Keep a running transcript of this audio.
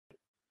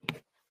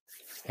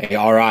Hey,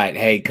 all right.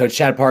 Hey, Coach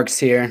Chad Parks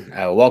here.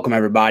 Welcome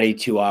everybody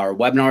to our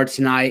webinar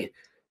tonight.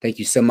 Thank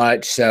you so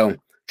much. So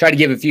try to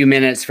give a few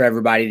minutes for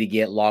everybody to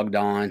get logged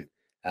on.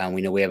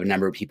 We know we have a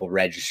number of people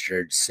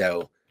registered.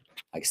 So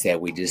like I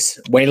said, we just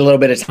wait a little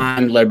bit of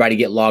time, let everybody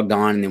get logged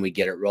on, and then we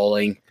get it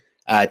rolling.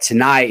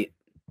 Tonight,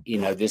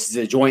 this is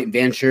a joint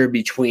venture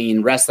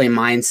between Wrestling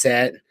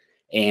Mindset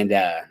and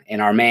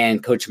our man,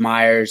 Coach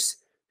Myers,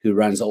 who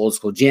runs the Old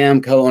School Gym,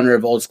 co-owner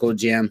of Old School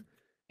Gym.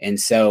 And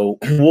so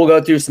we'll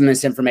go through some of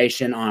this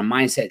information on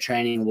mindset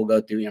training. We'll go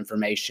through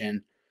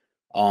information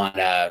on,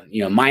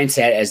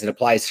 mindset as it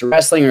applies to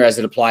wrestling or as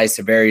it applies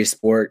to various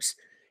sports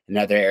and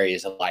other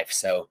areas of life.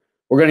 So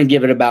we're going to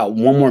give it about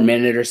one more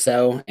minute or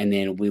so, and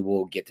then we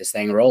will get this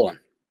thing rolling.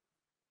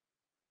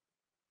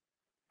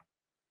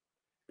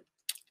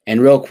 And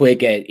real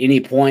quick, at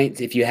any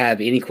point, if you have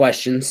any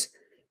questions,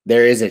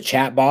 there is a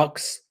chat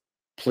box.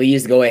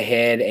 Please go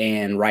ahead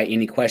and write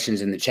any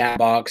questions in the chat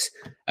box,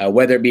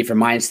 whether it be for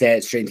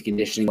mindset, strength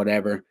conditioning,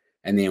 whatever,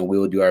 and then we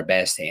will do our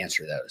best to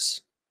answer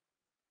those.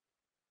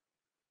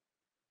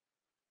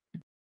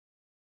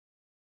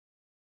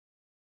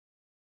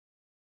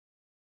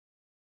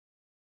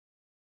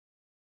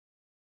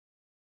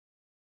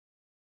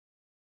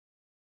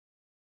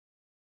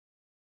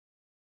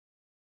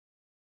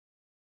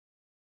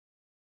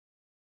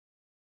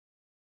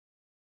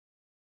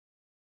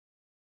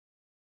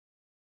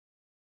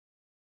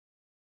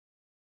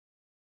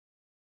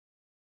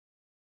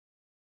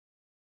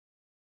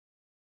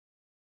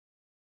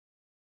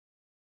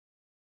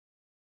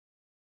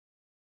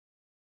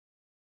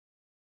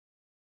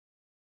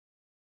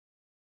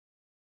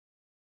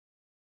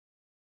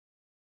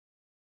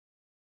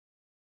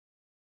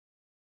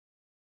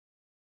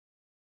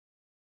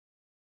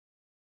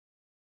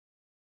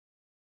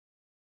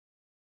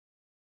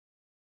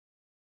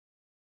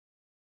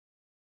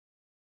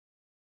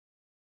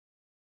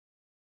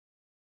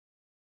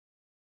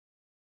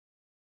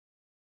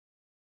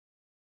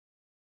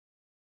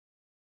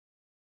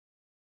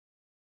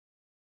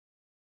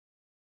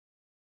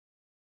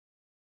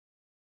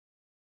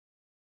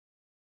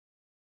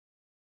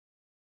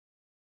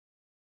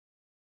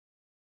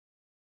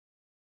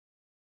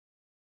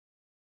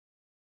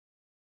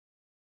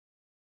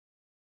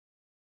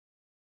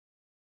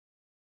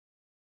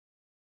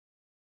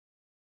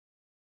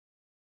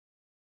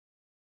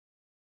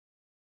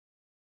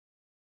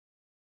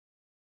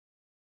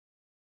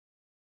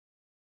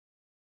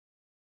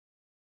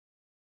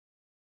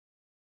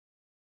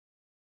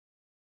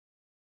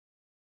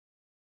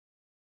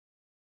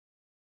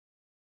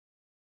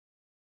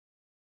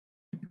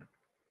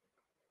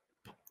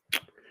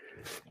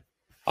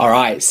 All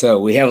right,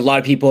 so we have a lot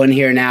of people in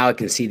here now. I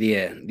can see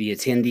the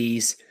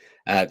attendees.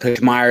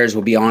 Coach Myers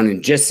will be on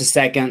in just a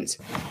second.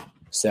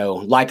 So,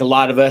 like a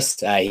lot of us,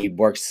 he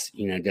works,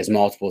 does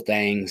multiple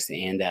things.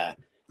 And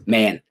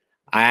man,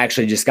 I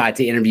actually just got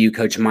to interview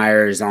Coach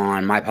Myers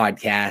on my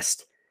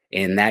podcast,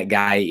 and that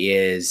guy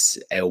is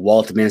a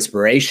wealth of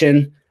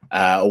inspiration,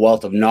 a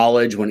wealth of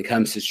knowledge when it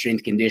comes to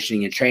strength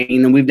conditioning and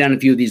training. And we've done a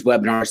few of these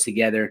webinars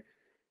together,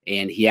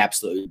 and he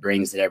absolutely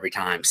brings it every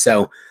time.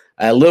 So,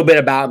 a little bit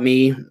about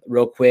me,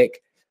 real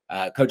quick.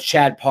 Coach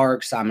Chad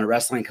Parks. I'm a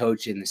wrestling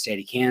coach in the state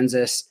of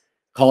Kansas,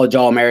 college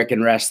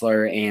All-American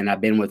wrestler, and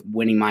I've been with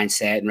Winning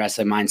Mindset and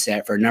Wrestling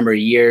Mindset for a number of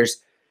years.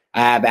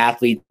 I have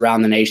athletes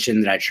around the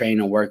nation that I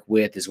train and work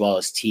with, as well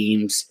as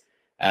teams.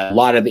 A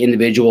lot of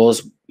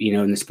individuals,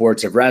 in the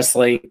sports of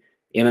wrestling,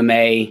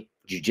 MMA,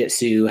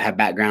 jiu-jitsu, have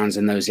backgrounds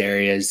in those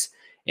areas.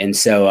 And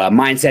so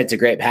mindset's a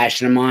great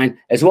passion of mine,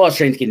 as well as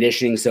strength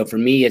conditioning. So for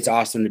me, it's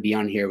awesome to be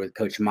on here with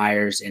Coach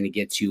Myers and to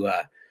get to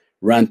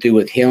run through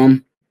with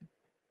him.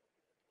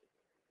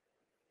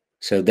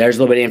 So there's a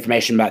little bit of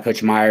information about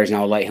Coach Myers, and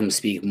I'll let him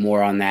speak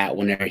more on that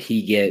whenever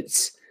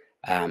he's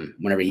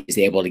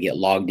able to get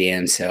logged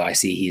in. So I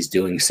see he's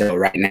doing so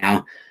right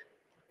now.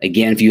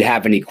 Again, if you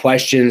have any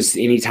questions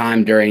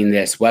anytime during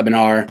this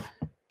webinar,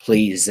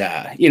 please,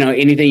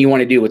 anything you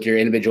want to do with your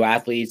individual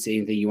athletes,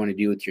 anything you want to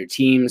do with your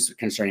teams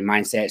concerning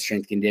mindset,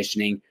 strength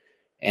conditioning.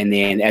 And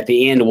then at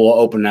the end, we'll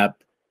open up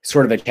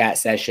sort of a chat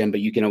session, but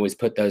you can always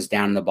put those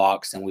down in the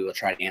box and we will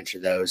try to answer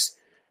those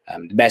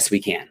the best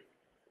we can.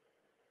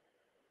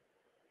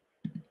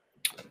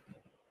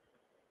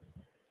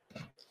 A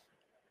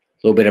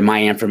little bit of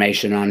my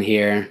information on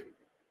here.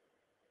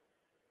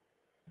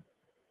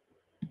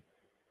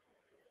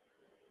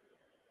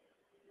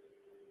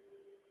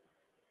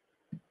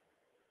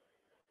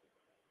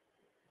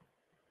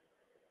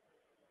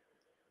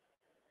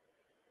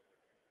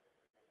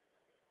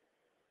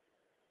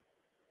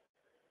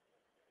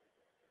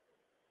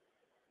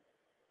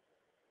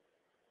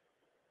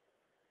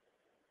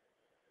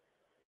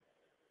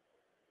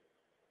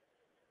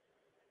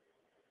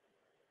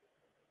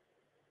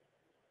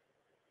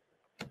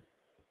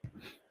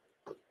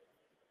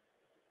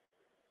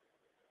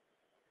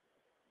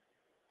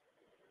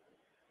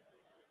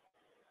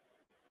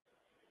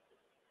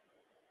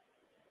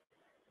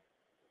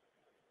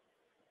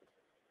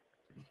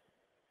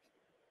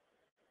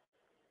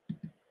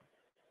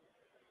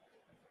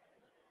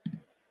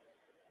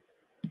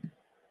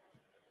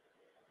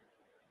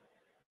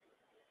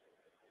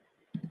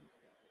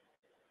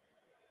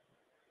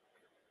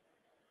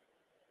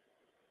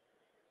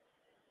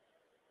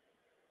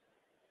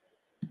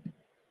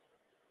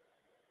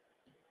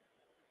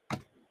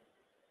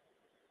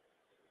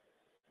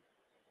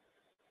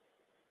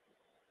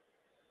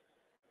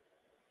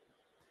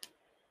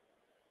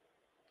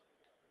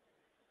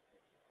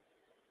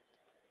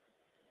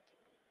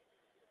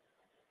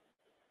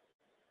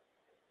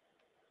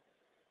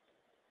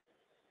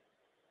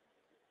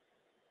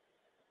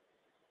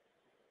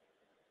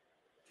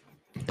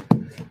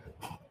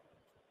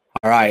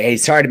 All right. Hey,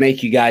 sorry to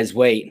make you guys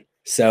wait.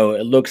 So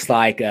it looks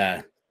like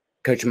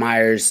Coach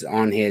Myers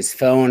on his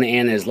phone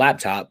and his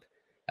laptop.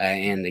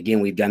 And again,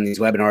 we've done these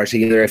webinars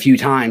together a few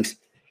times.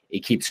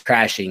 It keeps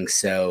crashing.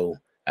 So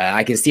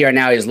I can see right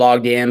now he's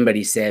logged in, but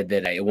he said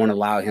that it won't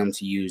allow him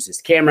to use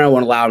his camera,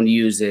 won't allow him to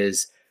use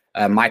his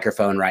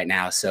microphone right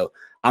now. So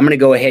I'm going to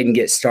go ahead and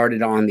get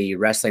started on the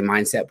wrestling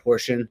mindset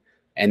portion.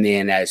 And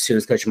then as soon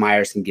as Coach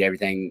Myers can get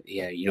everything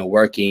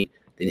working,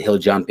 then he'll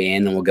jump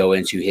in and we'll go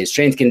into his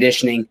strength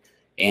conditioning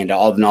and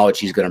all the knowledge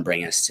he's going to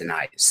bring us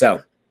tonight.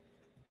 So,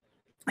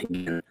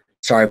 again,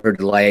 sorry for the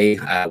delay.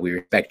 We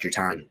respect your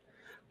time.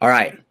 All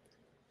right.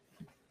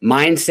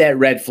 Mindset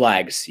red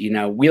flags.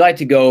 We like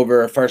to go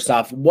over, first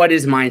off, what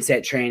is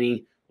mindset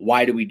training?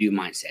 Why do we do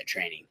mindset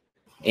training?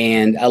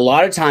 And a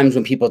lot of times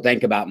when people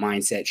think about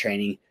mindset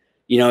training,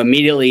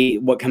 immediately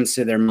what comes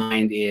to their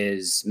mind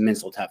is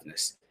mental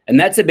toughness. And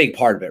that's a big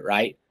part of it,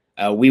 right?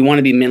 We want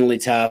to be mentally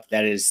tough.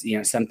 That is,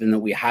 something that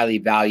we highly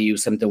value,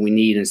 something we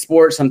need in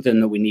sports, something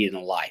that we need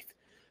in life.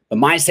 But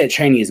mindset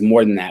training is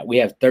more than that. We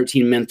have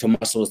 13 mental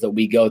muscles that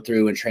we go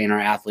through and train our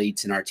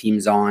athletes and our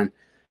teams on,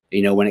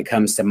 when it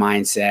comes to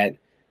mindset.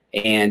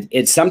 And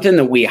it's something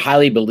that we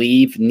highly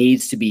believe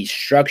needs to be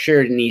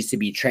structured, needs to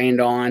be trained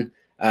on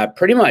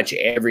pretty much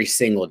every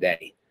single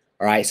day.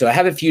 All right. So I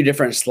have a few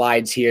different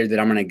slides here that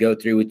I'm going to go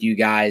through with you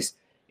guys,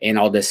 and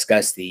I'll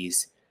discuss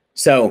these.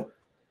 So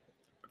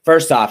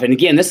first off, and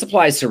again, this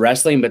applies to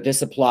wrestling, but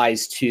this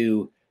applies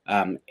to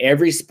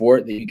every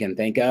sport that you can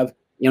think of.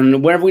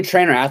 Whenever we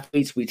train our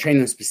athletes, we train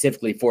them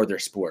specifically for their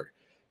sport.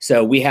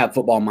 So we have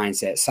football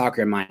mindset,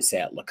 soccer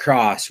mindset,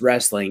 lacrosse,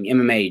 wrestling,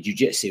 MMA,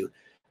 jiu-jitsu,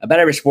 about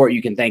every sport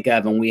you can think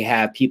of. And we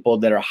have people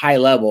that are high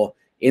level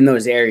in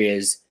those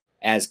areas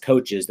as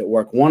coaches that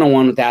work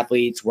one-on-one with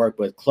athletes, work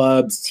with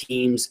clubs,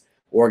 teams,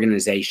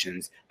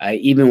 organizations,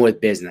 even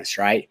with business,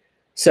 right?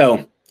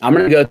 So I'm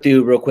going to go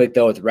through real quick,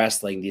 though, with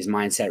wrestling, these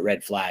mindset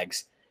red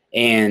flags.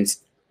 And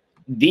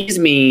these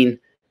mean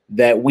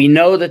that we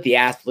know that the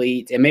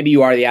athlete, and maybe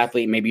you are the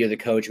athlete, maybe you're the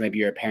coach, maybe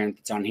you're a parent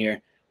that's on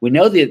here. We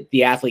know that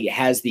the athlete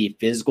has the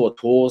physical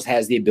tools,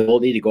 has the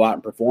ability to go out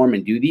and perform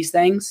and do these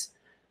things,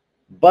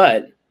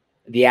 but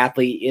the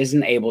athlete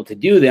isn't able to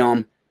do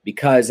them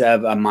because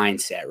of a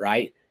mindset,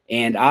 right?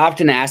 And I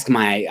often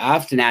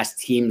ask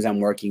teams I'm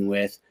working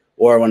with,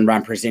 or when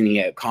I'm presenting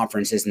at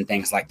conferences and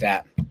things like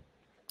that,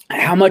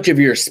 how much of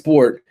your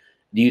sport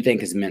do you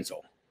think is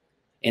mental?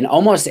 And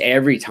almost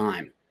every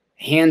time,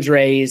 hands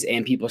raised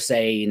and people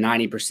say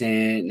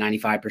 90%,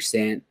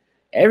 95%.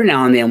 Every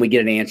now and then we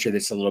get an answer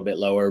that's a little bit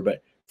lower,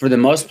 but for the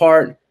most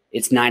part,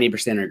 it's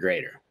 90% or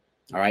greater.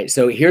 All right.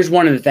 So here's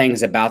one of the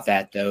things about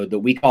that, though, that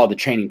we call the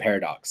training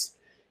paradox.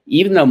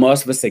 Even though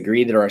most of us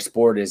agree that our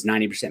sport is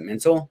 90%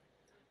 mental,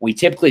 we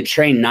typically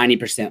train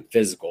 90%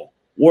 physical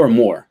or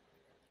more.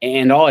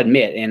 And I'll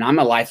admit, and I'm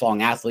a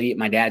lifelong athlete.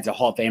 My dad's a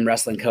Hall of Fame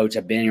wrestling coach.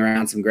 I've been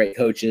around some great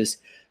coaches.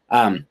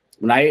 When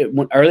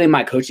early in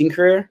my coaching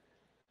career,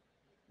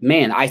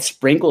 man, I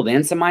sprinkled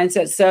in some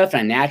mindset stuff,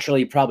 and I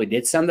naturally probably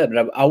did some of it,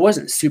 but I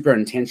wasn't super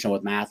intentional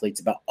with my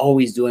athletes about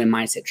always doing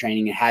mindset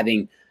training and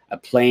having a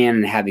plan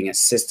and having a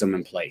system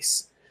in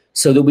place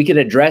so that we could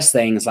address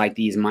things like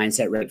these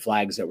mindset red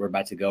flags that we're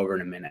about to go over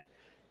in a minute.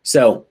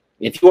 So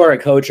if you are a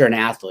coach or an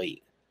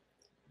athlete,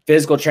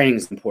 physical training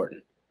is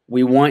important.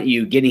 We want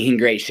you getting in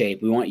great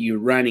shape. We want you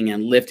running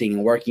and lifting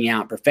and working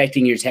out,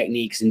 perfecting your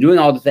techniques and doing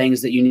all the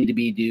things that you need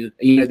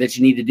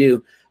to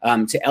do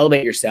to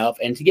elevate yourself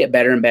and to get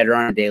better and better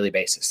on a daily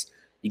basis.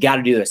 You got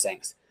to do those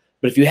things.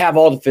 But if you have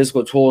all the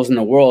physical tools in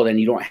the world and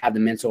you don't have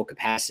the mental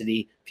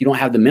capacity, if you don't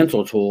have the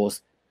mental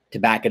tools to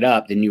back it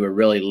up, then you are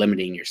really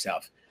limiting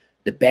yourself.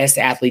 The best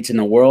athletes in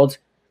the world,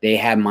 they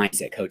have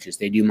mindset coaches.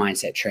 They do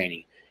mindset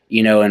training.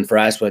 And for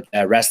us with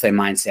wrestling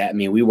mindset,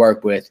 we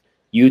work with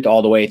youth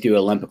all the way through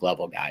Olympic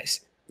level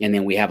guys. And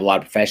then we have a lot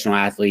of professional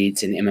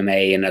athletes in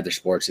MMA and other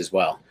sports as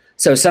well.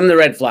 So some of the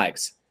red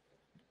flags.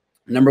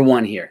 Number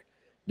one here,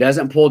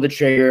 doesn't pull the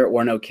trigger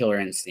or no killer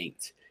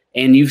instinct.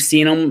 And you've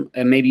seen them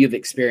and maybe you've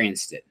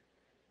experienced it.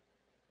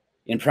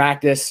 In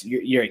practice,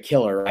 you're a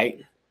killer, right?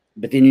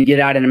 But then you get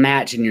out in a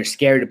match and you're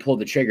scared to pull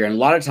the trigger. And a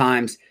lot of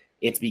times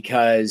it's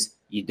because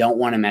you don't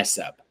want to mess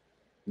up.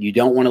 You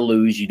don't want to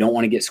lose. You don't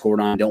want to get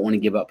scored on. Don't want to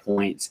give up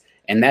points.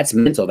 And that's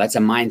mental. That's a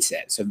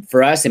mindset. So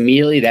for us,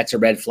 immediately, that's a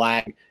red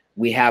flag.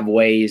 We have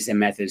ways and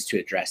methods to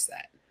address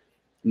that.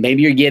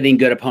 Maybe you're giving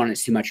good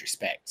opponents too much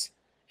respect.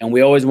 And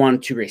we always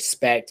want to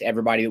respect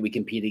everybody that we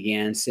compete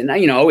against. And,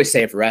 I always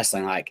say for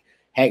wrestling, like,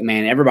 heck,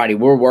 man, everybody,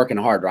 we're working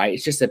hard, right?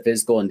 It's just a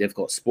physical and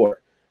difficult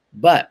sport.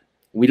 But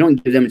we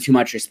don't give them too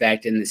much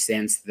respect in the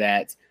sense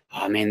that,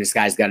 oh, man, this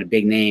guy's got a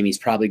big name. He's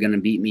probably going to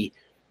beat me.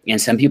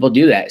 And some people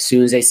do that as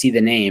soon as they see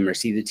the name or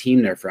see the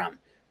team they're from.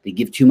 They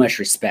give too much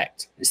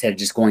respect instead of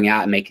just going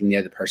out and making the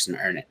other person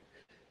earn it.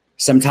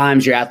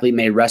 Sometimes your athlete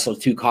may wrestle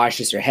too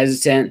cautious or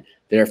hesitant.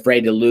 They're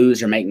afraid to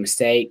lose or make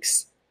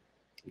mistakes.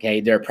 Okay,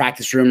 they're a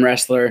practice room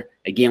wrestler.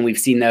 Again, we've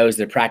seen those.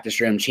 They're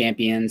practice room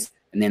champions,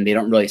 and then they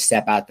don't really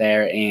step out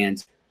there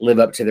and live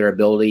up to their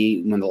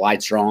ability when the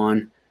lights are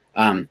on,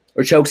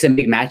 or chokes in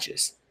big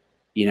matches.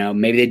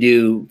 Maybe they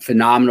do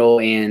phenomenal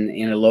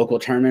in a local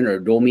tournament or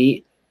a dual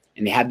meet,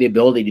 and they have the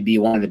ability to be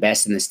one of the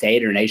best in the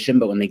state or nation,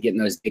 but when they get in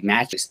those big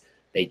matches,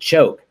 they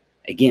choke.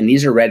 Again,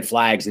 these are red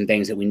flags and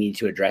things that we need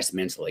to address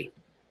mentally.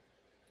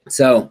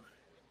 So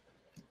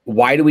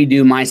why do we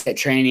do mindset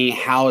training?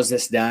 How is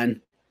this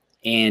done?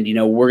 And,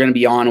 we're going to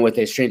be on with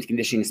a strength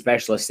conditioning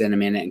specialist in a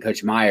minute and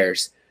Coach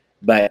Myers,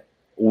 but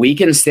we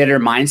consider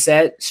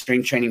mindset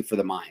strength training for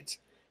the mind.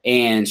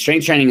 And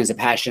strength training is a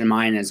passion of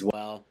mine as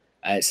well.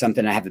 It's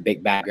something I have a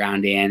big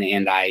background in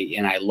and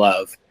I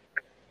love.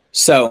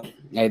 So,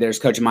 hey, there's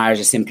Coach Myers.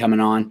 I see him coming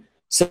on.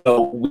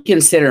 So we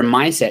consider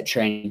mindset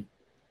training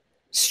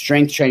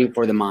strength training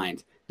for the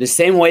mind, the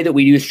same way that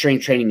we do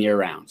strength training year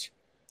round.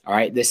 All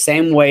right. The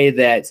same way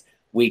that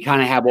we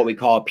kind of have what we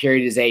call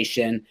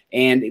periodization.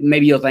 And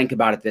maybe you'll think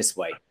about it this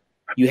way.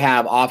 You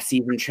have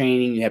off-season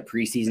training, you have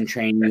preseason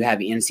training, you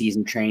have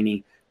in-season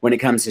training when it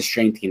comes to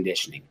strength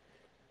conditioning.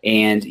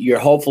 And you're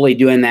hopefully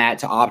doing that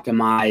to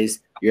optimize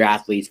your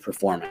athlete's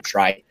performance,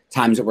 right?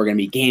 Times that we're going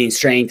to be gaining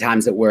strength,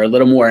 times that we're a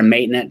little more in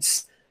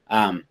maintenance,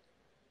 or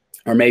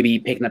maybe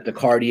picking up the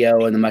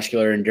cardio and the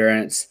muscular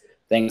endurance,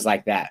 things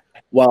like that.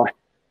 Well,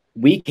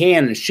 we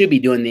can and should be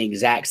doing the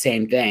exact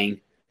same thing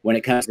when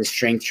it comes to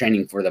strength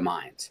training for the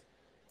mind.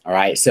 All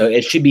right. So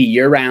it should be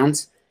year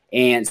round.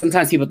 And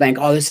sometimes people think,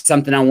 oh, this is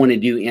something I want to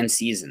do in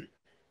season.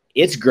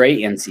 It's great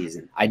in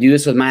season. I do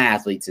this with my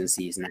athletes in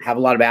season. I have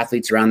a lot of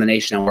athletes around the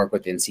nation I work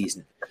with in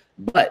season.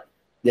 But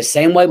the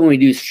same way when we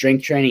do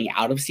strength training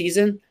out of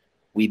season,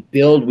 we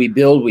build.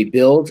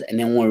 And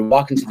then when we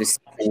walk into the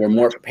season, we're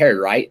more prepared,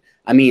 right?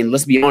 I mean,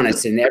 let's be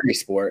honest, in every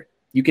sport,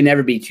 you can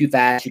never be too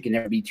fast. You can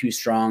never be too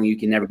strong. You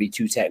can never be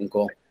too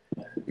technical.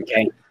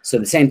 Okay. So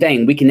the same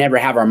thing, we can never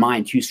have our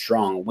mind too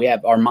strong.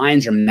 Our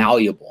minds are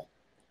malleable.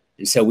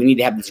 And so we need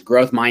to have this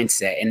growth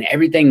mindset, and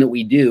everything that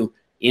we do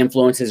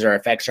influences or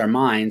affects our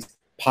minds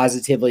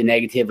positively,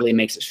 negatively,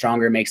 makes it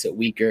stronger, makes it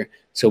weaker.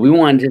 So we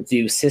wanted to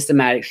do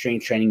systematic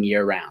strength training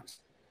year round.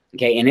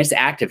 Okay. And it's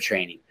active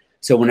training.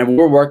 So whenever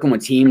we're working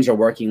with teams or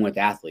working with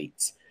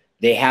athletes,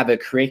 they have a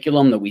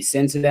curriculum that we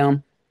send to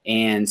them.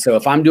 And so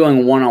if I'm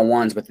doing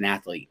one-on-ones with an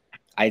athlete,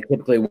 I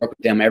typically work with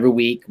them every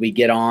week. We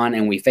get on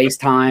and we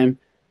FaceTime,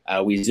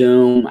 we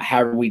Zoom,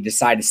 however we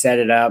decide to set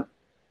it up.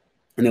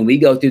 And then we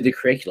go through the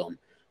curriculum.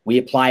 We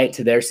apply it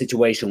to their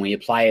situation. We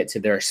apply it to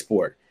their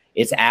sport.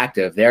 It's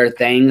active. There are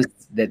things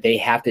that they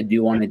have to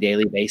do on a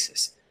daily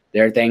basis.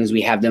 There are things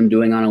we have them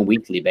doing on a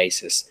weekly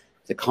basis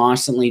to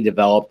constantly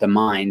develop the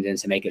mind and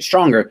to make it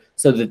stronger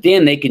so that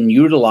then they can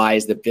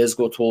utilize the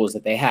physical tools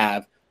that they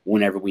have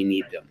whenever we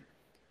need them.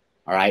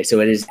 All right. So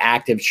it is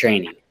active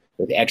training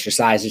with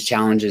exercises,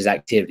 challenges,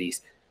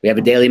 activities. We have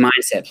a daily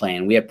mindset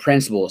plan. We have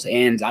principles,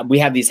 and we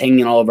have these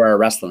hanging all over our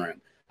wrestling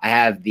room. I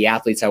have the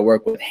athletes I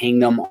work with hang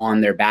them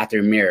on their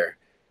bathroom mirror.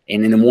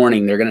 And in the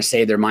morning, they're going to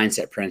say their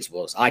mindset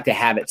principles. I like to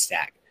habit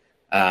stack.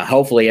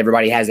 Hopefully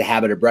everybody has a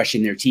habit of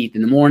brushing their teeth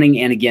in the morning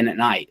and again at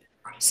night.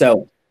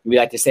 So we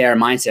like to say our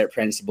mindset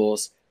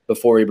principles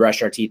before we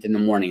brush our teeth in the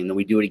morning, and then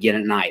we do it again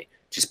at night,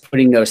 just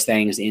putting those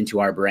things into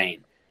our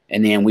brain.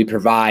 And then we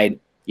provide,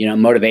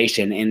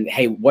 motivation. And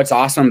hey, what's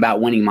awesome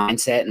about winning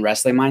mindset and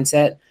wrestling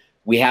mindset,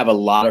 we have a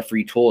lot of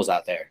free tools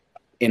out there.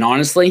 And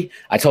honestly,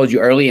 I told you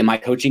early in my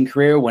coaching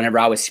career, whenever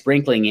I was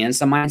sprinkling in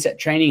some mindset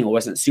training, it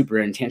wasn't super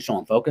intentional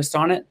and focused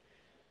on it.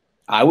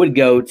 I would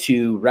go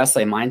to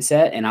Wrestling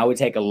Mindset and I would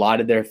take a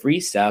lot of their free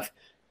stuff,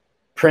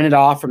 print it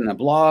off from the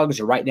blogs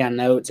or write down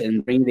notes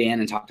and bring it in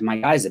and talk to my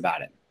guys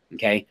about it.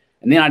 Okay.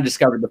 And then I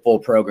discovered the full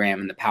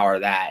program and the power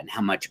of that and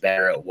how much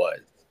better it was.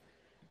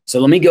 So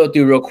let me go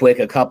through real quick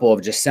a couple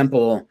of just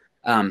simple,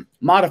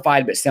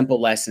 modified but simple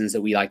lessons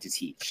that we like to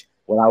teach,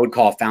 what I would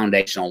call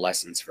foundational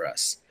lessons for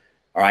us.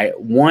 All right.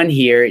 One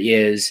here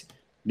is,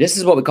 this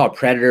is what we call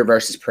predator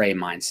versus prey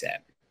mindset.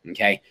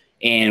 Okay.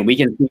 And we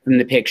can see from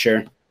the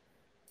picture,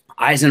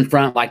 eyes in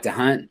front like to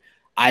hunt,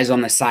 eyes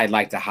on the side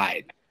like to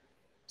hide.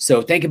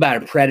 So think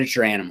about a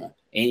predator animal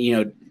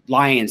and,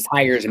 lions,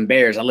 tigers, and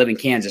bears. I live in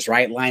Kansas,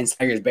 right? Lions,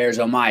 tigers, bears,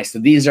 oh my. So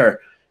these are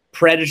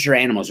predator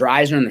animals. Their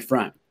eyes are in the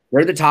front.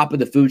 They're the top of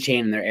the food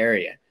chain in their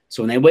area.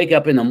 So when they wake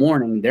up in the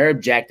morning, their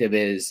objective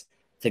is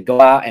to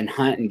go out and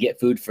hunt and get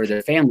food for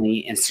their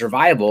family and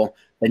survival,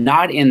 but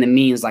not in the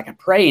means like a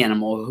prey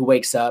animal who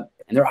wakes up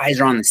and their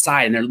eyes are on the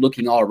side and they're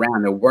looking all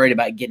around. They're worried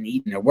about getting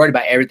eaten. They're worried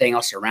about everything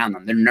else around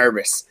them. They're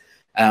nervous,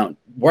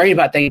 worried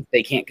about things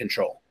they can't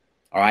control.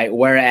 All right.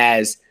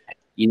 Whereas,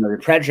 the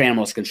predator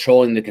animal is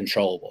controlling the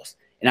controllables.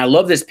 And I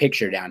love this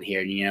picture down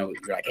here. You're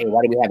like, hey,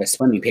 why do we have a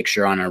swimming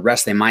picture on a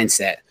wrestling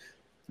mindset?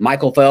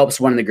 Michael Phelps,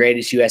 one of the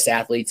greatest U.S.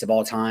 athletes of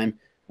all time.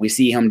 We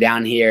see him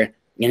down here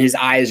and his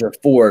eyes are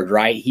forward,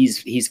 right?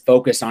 He's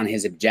focused on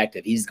his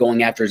objective. He's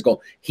going after his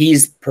goal.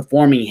 He's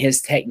performing his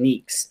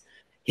techniques.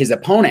 His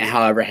opponent,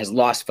 however, has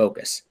lost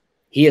focus.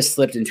 He has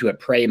slipped into a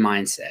prey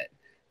mindset.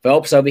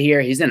 Phelps over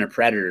here, he's in a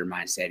predator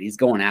mindset. He's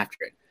going after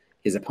it.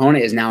 His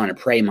opponent is now in a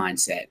prey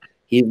mindset.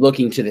 He's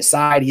looking to the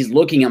side. He's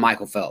looking at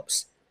Michael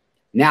Phelps.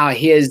 Now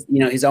his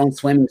own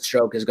swimming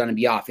stroke is going to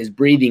be off. His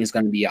breathing is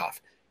going to be off.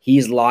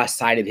 He's lost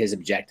sight of his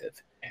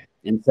objective.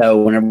 And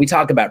so whenever we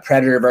talk about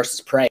predator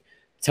versus prey,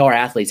 tell our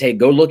athletes, hey,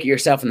 go look at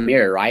yourself in the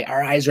mirror, right?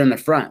 Our eyes are in the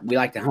front. We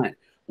like to hunt.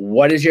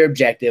 What is your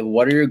objective?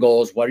 What are your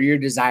goals? What are your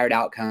desired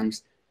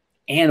outcomes?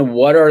 And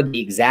what are the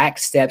exact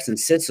steps and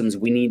systems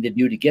we need to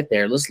do to get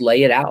there? Let's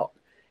lay it out.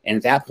 And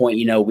at that point,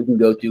 we can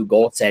go through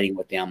goal setting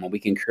with them, and we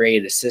can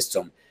create a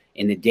system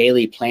and a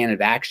daily plan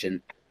of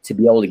action to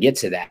be able to get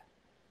to that.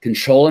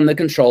 Controlling the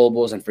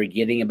controllables and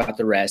forgetting about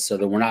the rest so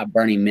that we're not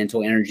burning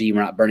mental energy,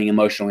 we're not burning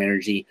emotional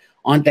energy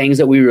on things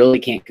that we really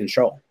can't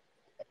control.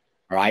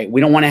 All right.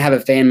 We don't want to have a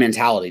fan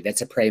mentality.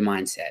 That's a prey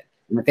mindset.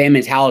 And the fan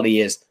mentality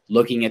is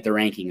looking at the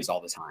rankings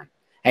all the time.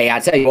 Hey, I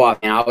tell you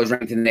what, man, I was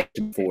ranked in the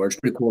nation before. It's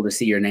pretty cool to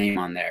see your name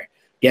on there.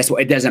 Guess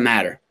what? It doesn't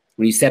matter.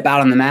 When you step out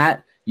on the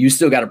mat, you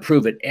still got to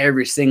prove it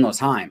every single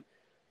time.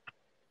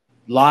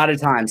 A lot of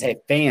times, hey,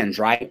 fans,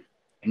 right?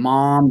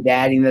 Mom,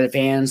 daddy, and the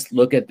fans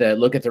look at the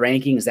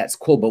rankings. That's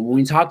cool. But when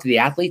we talk to the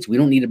athletes, we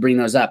don't need to bring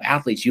those up.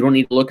 Athletes, you don't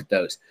need to look at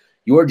those.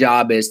 Your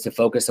job is to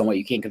focus on what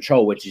you can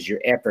control, which is your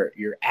effort,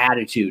 your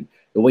attitude,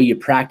 the way you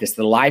practice,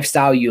 the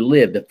lifestyle you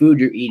live, the food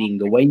you're eating,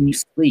 the way you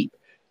sleep,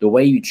 the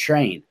way you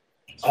train,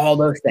 all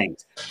those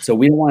things. So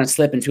we don't want to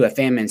slip into a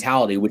fan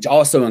mentality, which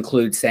also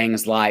includes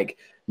things like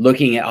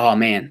looking at, oh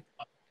man,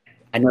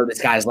 I know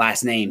this guy's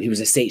last name. He was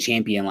a state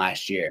champion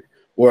last year.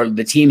 Or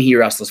the team he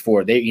wrestles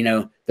for,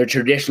 they're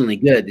traditionally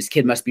good. This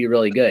kid must be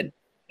really good.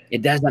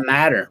 It doesn't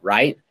matter,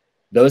 right?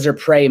 Those are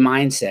prey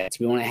mindsets.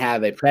 We want to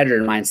have a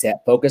predator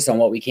mindset, focus on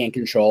what we can't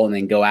control, and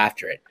then go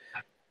after it.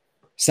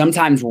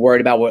 Sometimes we're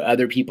worried about what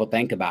other people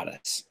think about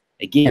us.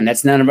 Again,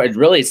 it's none of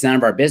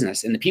our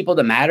business. And the people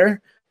that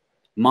matter,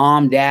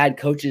 mom, dad,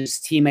 coaches,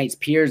 teammates,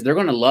 peers, they're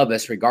going to love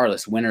us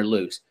regardless, win or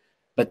lose.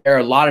 But there are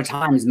a lot of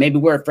times maybe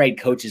we're afraid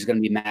coach is going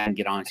to be mad and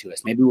get on to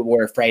us. Maybe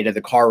we're afraid of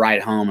the car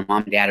ride home and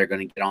mom and dad are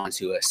going to get on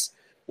to us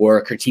or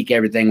critique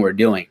everything we're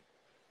doing.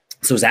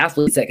 So as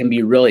athletes, that can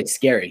be really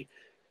scary.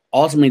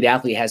 Ultimately, the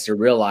athlete has to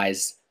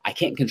realize I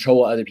can't control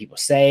what other people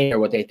say or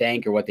what they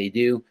think or what they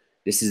do.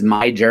 This is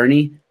my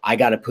journey. I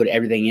got to put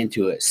everything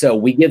into it. So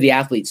we give the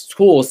athletes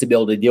tools to be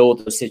able to deal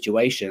with those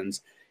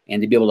situations and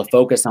to be able to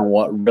focus on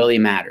what really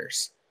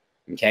matters.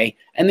 Okay.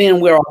 And then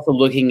we're also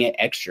looking at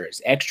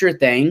extras. Extra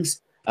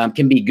things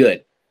can be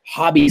good.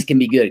 Hobbies can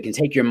be good. It can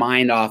take your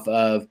mind off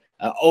of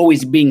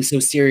always being so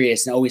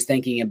serious and always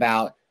thinking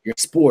about your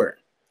sport,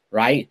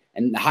 right?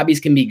 And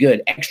hobbies can be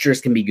good. Extras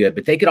can be good,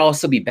 but they could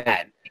also be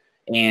bad.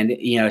 And,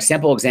 a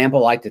simple example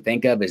I like to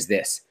think of is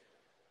this: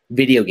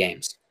 video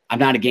games. I'm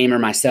not a gamer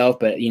myself,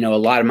 but, a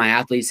lot of my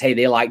athletes, hey,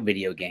 they like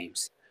video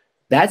games.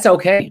 That's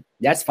okay.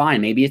 That's fine.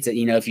 Maybe it's,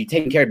 if you're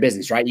taking care of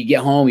business, right? You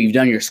get home, you've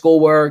done your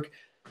schoolwork,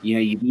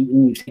 you've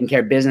eaten, you've taken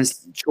care of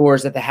business,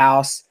 chores at the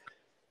house.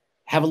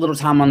 Have a little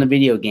time on the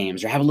video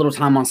games or have a little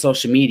time on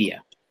social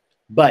media.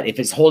 But if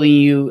it's holding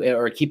you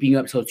or keeping you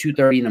up till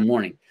 2:30 in the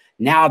morning,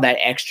 now that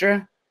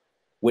extra,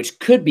 which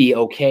could be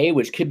okay,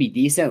 which could be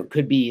decent,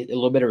 could be a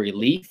little bit of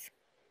relief,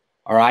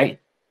 all right,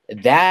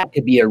 that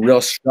could be a real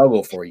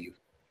struggle for you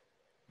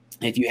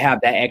if you have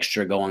that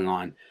extra going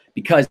on.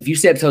 Because if you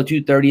stay up till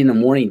 2:30 in the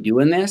morning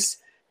doing this,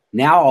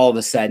 now all of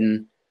a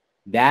sudden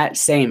that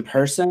same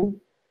person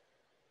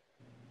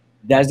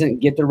doesn't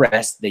get the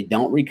rest. They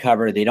don't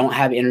recover. They don't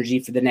have energy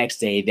for the next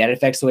day. That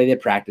affects the way they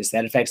practice.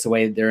 That affects the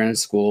way that they're in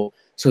school.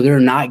 So they're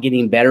not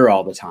getting better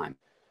all the time.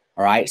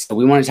 All right. So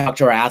we want to talk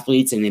to our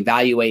athletes and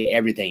evaluate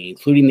everything,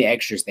 including the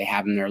extras they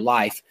have in their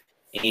life,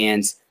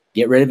 and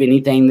get rid of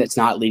anything that's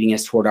not leading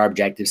us toward our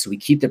objectives. So we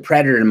keep the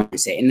predator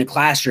mindset. In the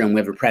classroom,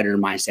 we have a predator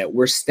mindset.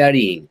 We're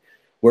studying.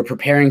 We're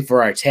preparing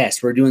for our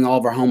tests. We're doing all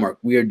of our homework.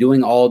 We are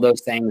doing all of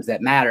those things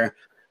that matter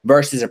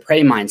versus a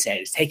prey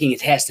mindset. It's taking a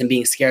test and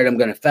being scared I'm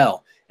going to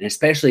fail. And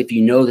especially if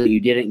you know that you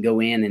didn't go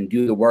in and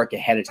do the work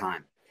ahead of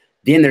time,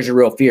 then there's a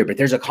real fear. But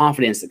there's a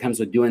confidence that comes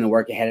with doing the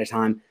work ahead of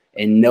time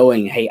and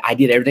knowing, hey, I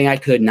did everything I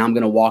could, and I'm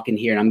going to walk in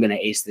here and I'm going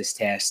to ace this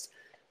test.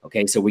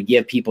 Okay, so we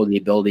give people the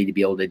ability to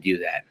be able to do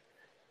that.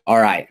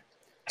 All right,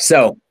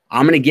 so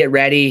I'm going to get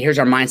ready. Here's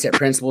our mindset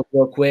principles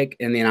real quick,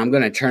 and then I'm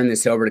going to turn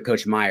this over to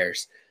Coach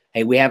Myers.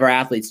 Hey, we have our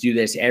athletes do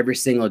this every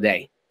single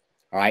day.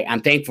 All right,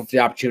 I'm thankful for the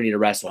opportunity to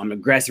wrestle. I'm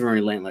aggressive and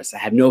relentless. I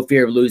have no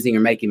fear of losing or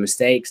making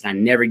mistakes, and I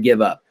never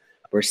give up.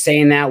 We're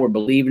saying that. We're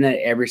believing it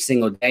every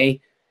single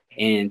day.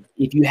 And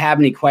if you have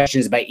any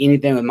questions about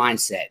anything with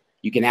mindset,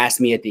 you can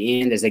ask me at the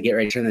end as I get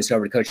ready to turn this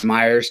over to Coach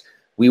Myers.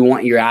 We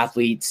want your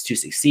athletes to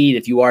succeed.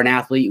 If you are an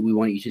athlete, we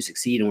want you to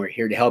succeed, and we're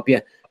here to help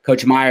you.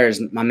 Coach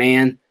Myers, my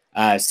man,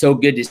 so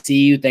good to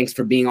see you. Thanks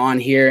for being on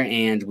here,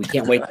 and we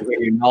can't wait to hear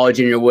your knowledge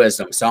and your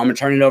wisdom. So I'm going to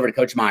turn it over to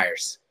Coach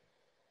Myers.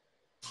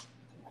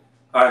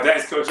 All right,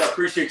 thanks, Coach. I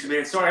appreciate you,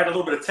 man. Sorry, I had a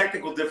little bit of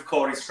technical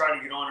difficulties trying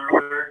to get on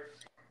earlier.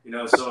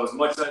 So as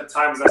much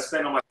time as I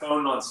spend on my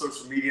phone, on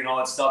social media and all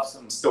that stuff,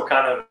 I'm still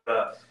kind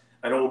of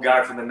an old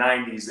guy from the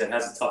 90s that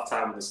has a tough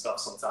time with this stuff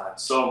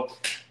sometimes. So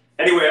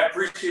anyway, I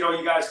appreciate all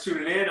you guys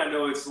tuning in. I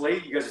know it's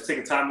late. You guys are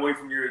taking time away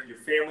from your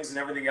families and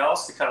everything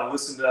else to kind of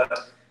listen to,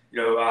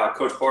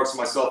 Coach Parks and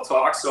myself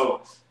talk.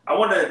 So I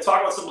wanted to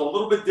talk about something a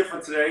little bit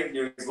different today.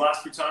 These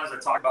last few times I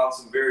talked about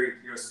some very,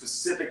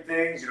 specific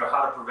things,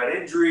 how to prevent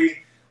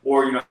injury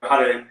or, how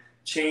to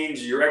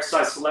change your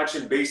exercise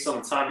selection based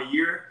on the time of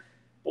year.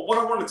 But what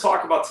I want to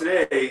talk about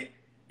today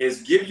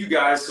is give you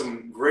guys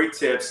some great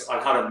tips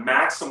on how to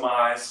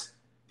maximize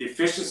the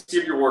efficiency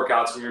of your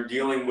workouts when you're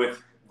dealing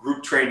with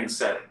group training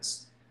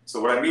settings. So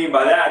what I mean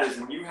by that is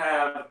when you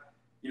have,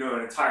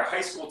 an entire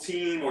high school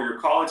team or your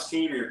college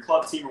team or your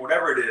club team or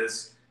whatever it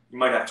is, you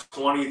might have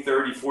 20,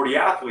 30, 40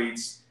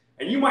 athletes,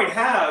 and you might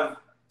have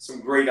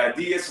some great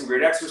ideas, some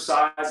great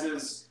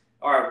exercises.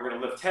 All right, we're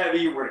going to lift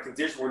heavy, we're going to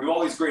condition, we're going to do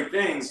all these great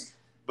things.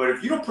 But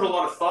if you don't put a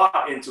lot of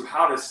thought into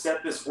how to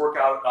set this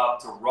workout up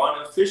to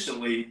run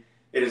efficiently,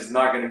 it is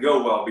not going to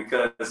go well,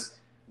 because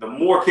the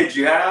more kids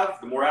you have,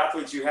 the more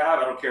athletes you have,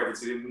 I don't care if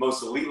it's the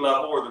most elite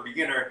level or the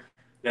beginner,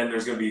 then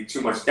there's going to be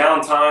too much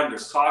downtime,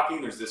 there's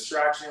talking, there's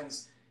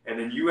distractions, and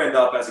then you end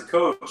up as a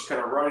coach kind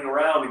of running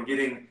around and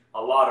getting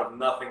a lot of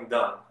nothing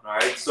done. All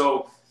right,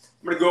 so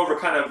I'm going to go over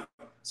kind of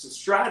some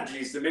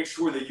strategies to make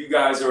sure that you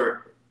guys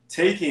are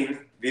taking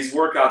these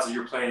workouts that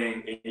you're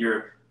planning and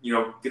you're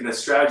getting a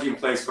strategy in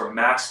place for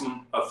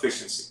maximum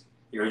efficiency.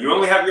 You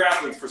only have your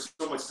athletes for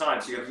so much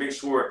time, so you have to make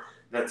sure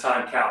that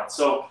time counts.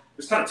 So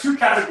there's kind of two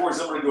categories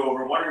I'm going to go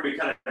over. One are going to be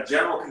kind of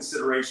general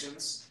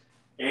considerations,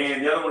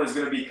 and the other one is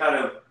going to be kind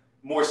of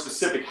more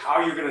specific,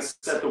 how you're going to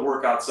set the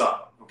workouts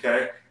up,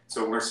 okay?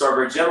 So we're going to start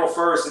very general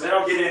first, and then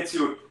I'll get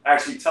into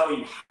actually telling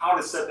you how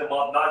to set them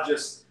up, not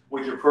just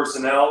with your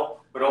personnel,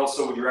 but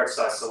also with your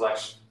exercise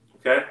selection,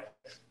 okay?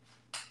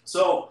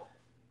 So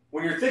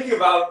when you're thinking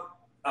about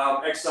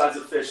exercise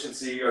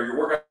efficiency or your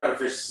workout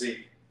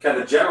efficiency, kind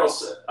of the general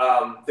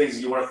things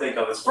that you want to think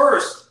of is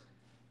first,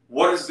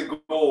 what is the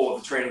goal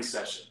of the training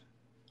session?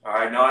 All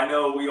right, now I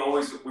know we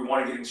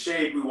want to get in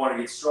shape, we want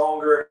to get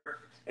stronger,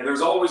 and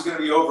there's always going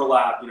to be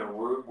overlap.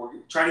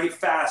 We're trying to get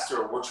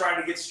faster, we're trying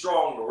to get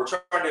stronger, we're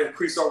trying to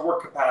increase our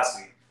work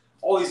capacity,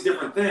 all these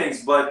different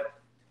things. But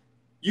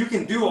you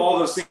can do all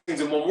those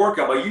things in one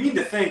workout, but you need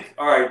to think,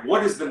 all right,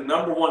 what is the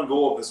number one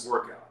goal of this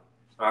workout?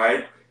 All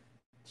right,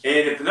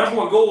 and if the number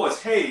one goal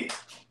is, hey,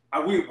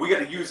 we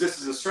got to use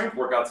this as a strength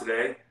workout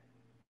today,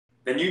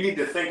 then you need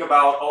to think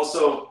about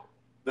also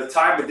the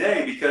time of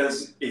day,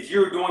 because if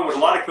you're doing what a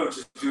lot of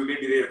coaches do,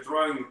 maybe they're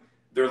throwing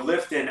their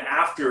lift in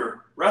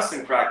after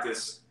wrestling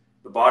practice,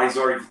 the body's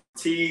already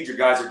fatigued, your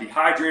guys are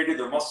dehydrated,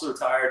 their muscles are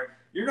tired,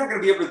 you're not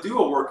going to be able to do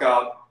a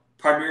workout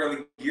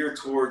primarily geared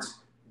towards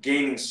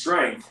gaining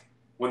strength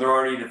when they're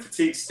already in a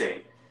fatigue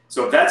state.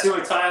 So if that's the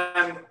only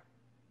time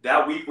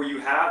that week where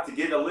you have to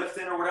get a lift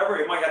in or whatever,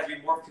 it might have to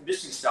be more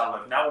conditioning style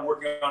lift. Now we're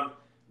working on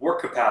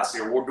work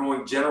capacity, or we're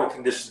doing general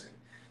conditioning.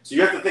 So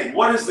you have to think,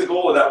 what is the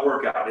goal of that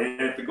workout? And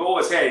if the goal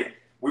is, hey,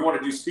 we want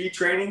to do speed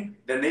training,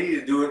 then they need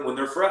to do it when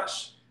they're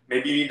fresh.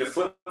 Maybe you need to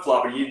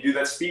flip-flop and you need to do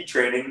that speed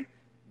training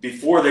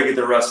before they get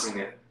their wrestling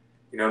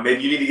in.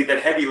 Maybe you need to get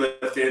that heavy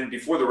lift in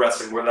before the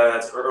wrestling, whether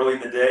that's early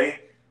in the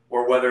day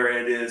or whether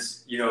it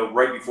is,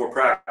 right before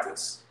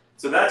practice.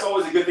 So that's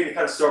always a good thing to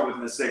kind of start with,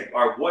 and say,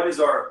 all right, what is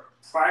our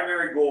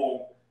primary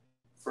goal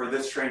for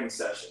this training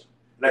session?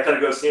 And that kind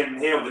of goes hand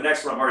in hand with the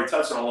next one I've already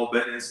touched on a little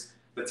bit, is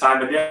the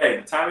time of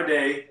day. The time of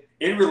day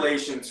in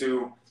relation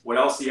to what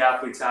else the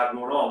athletes have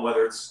going on,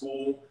 whether it's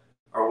school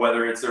or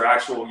whether it's their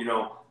actual,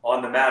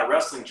 on the mat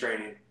wrestling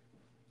training.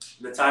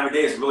 The time of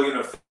day is really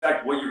going to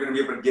affect what you're going to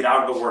be able to get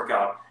out of the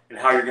workout and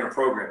how you're going to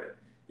program it.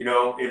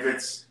 If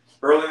it's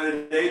early in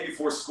the day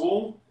before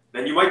school,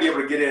 then you might be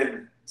able to get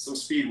in some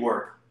speed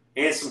work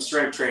and some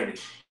strength training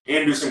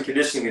and do some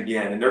conditioning at the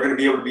end. And they're going to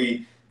be able to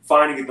be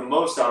finding it the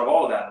most out of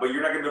all of that. But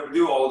you're not going to be able to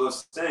do all of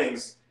those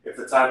things if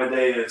the time of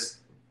day is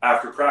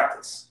after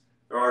practice.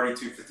 They're already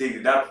too fatigued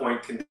at that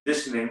point.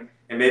 Conditioning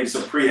and maybe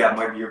some prehab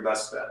might be your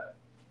best bet.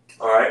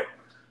 All right.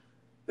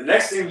 The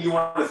next thing you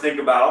want to think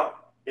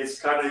about is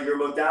kind of your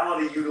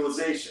modality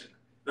utilization.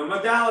 The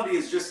modality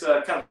is just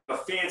a kind of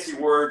a fancy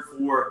word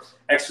for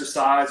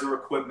exercise or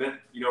equipment.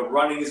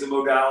 Running is a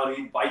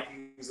modality,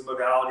 biking is a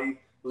modality,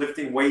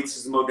 lifting weights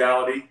is a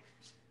modality.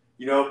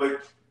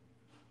 But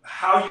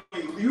how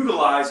you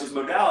utilize those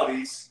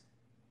modalities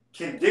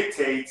can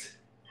dictate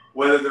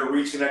whether they're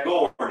reaching that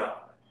goal or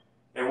not.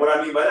 And what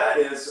I mean by that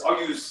is, I'll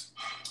use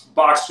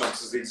box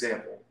jumps as the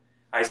example.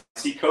 I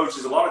see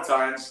coaches a lot of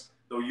times,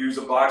 they'll use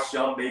a box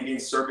jump, maybe in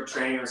circuit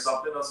training or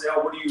something. They'll say,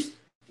 oh, what do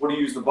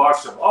you use the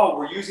box jump? Oh,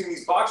 we're using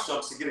these box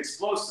jumps to get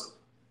explosive.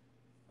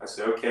 I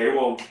say, okay,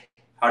 well,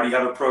 how do you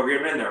have a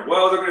program in there?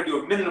 Well, they're going to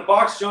do a minute of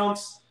box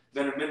jumps,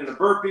 then a minute of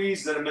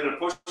burpees, then a minute of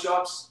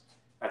push-ups.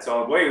 I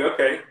tell them, wait,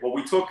 okay, well,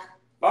 we took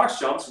box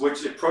jumps,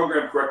 which if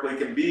programmed correctly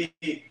can be,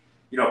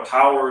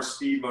 power or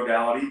speed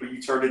modality, but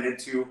you turned it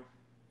into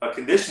a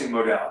conditioning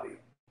modality,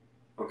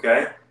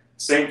 okay?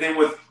 Same thing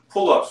with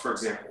pull-ups, for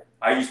example.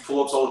 I use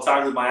pull-ups all the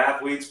time with my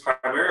athletes,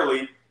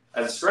 primarily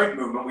as a strength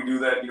movement. We do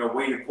that,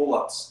 weighted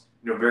pull-ups,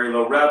 very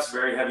low reps,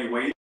 very heavy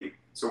weight.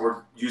 So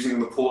we're using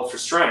the pull-ups for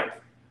strength.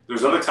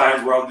 There's other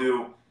times where I'll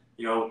do,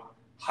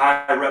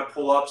 high rep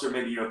pull-ups, or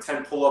maybe,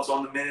 10 pull-ups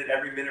on the minute,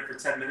 every minute for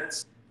 10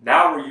 minutes.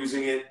 Now we're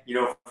using it,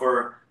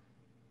 for,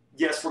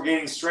 yes, we're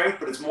gaining strength,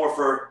 but it's more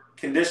for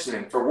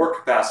conditioning, for work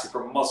capacity,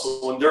 for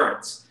muscle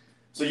endurance.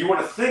 So you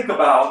want to think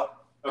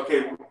about,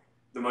 okay,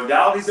 the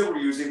modalities that we're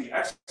using, the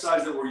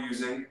exercise that we're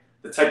using,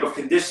 the type of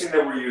conditioning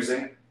that we're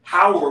using,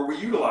 how are we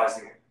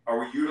utilizing it? Are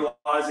we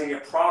utilizing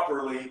it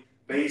properly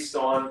based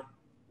on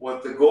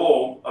what the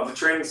goal of the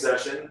training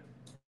session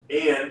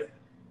and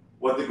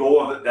what the goal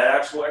of that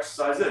actual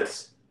exercise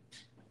is?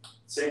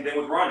 Same thing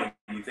with running.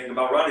 When you think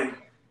about running,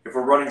 if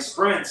we're running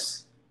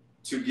sprints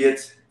to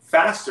get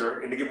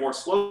faster and to get more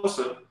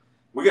explosive,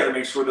 we got to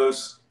make sure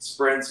those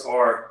sprints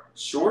are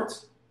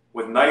short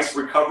with nice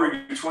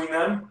recovery between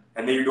them,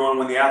 and then you're doing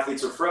when the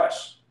athletes are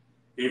fresh.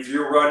 If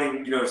you're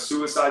running,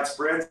 suicide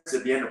sprints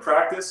at the end of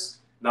practice,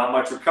 not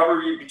much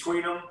recovery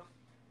between them,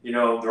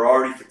 they're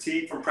already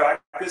fatigued from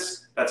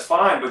practice, that's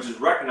fine, but just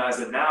recognize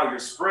that now your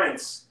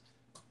sprint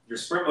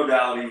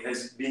modality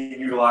is being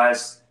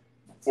utilized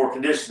for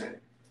conditioning.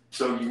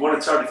 So you want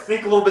to try to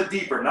think a little bit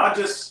deeper, not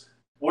just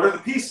what are the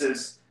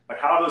pieces, but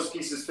how those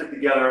pieces fit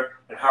together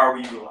and how are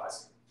we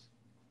utilizing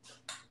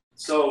them.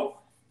 So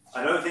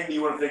another thing that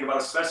you want to think about,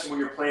 especially when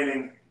you're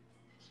planning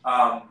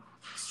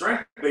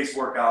strength-based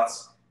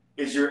workouts,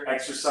 is your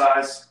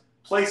exercise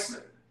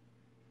placement.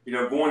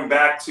 Going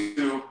back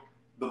to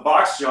the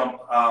box jump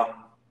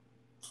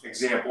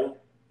example,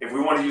 if we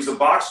want to use a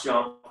box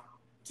jump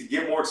to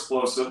get more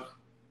explosive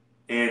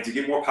and to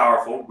get more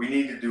powerful, we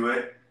need to do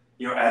it,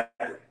 at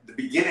the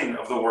beginning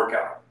of the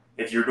workout.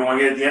 If you're doing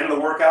it at the end of the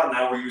workout,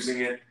 now we're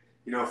using it,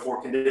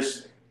 for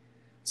conditioning.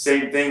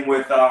 Same thing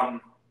with,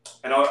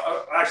 and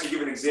I'll actually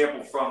give an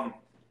example from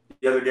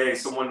the other day.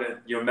 Someone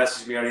that,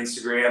 messaged me on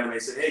Instagram and they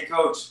said, "Hey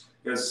coach,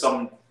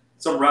 some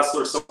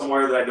wrestler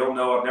somewhere that I don't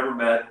know, I've never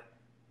met."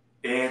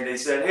 And they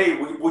said, "Hey,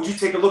 would you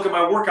take a look at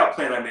my workout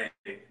plan I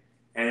made?"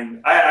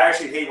 And I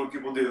actually hate when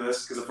people do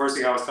this, because the first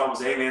thing I was telling them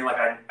was, "Hey man, like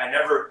I'm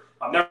never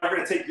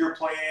going to take your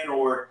plan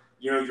or,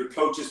 your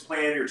coach's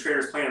plan, your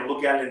trainer's plan and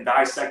look at it and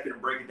dissect it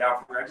and break it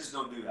down for you. I just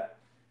don't do that.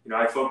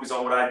 I focus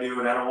on what I do,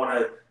 and I don't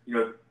want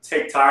to,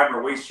 take time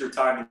or waste your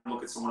time and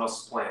look at someone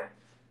else's plan."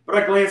 But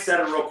I glanced at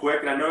it real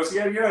quick and I noticed, he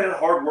had a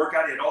hard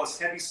workout. He had all this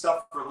heavy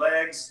stuff for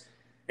legs.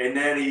 And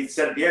then he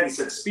said at the end, he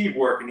said speed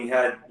work, and he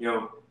had,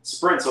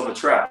 sprints on the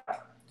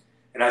track.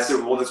 And I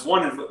said, well,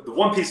 the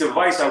one piece of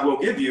advice I will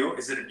give you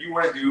is that if you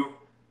want to do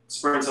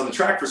sprints on the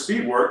track for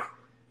speed work,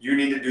 you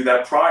need to do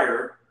that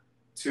prior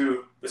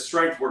to the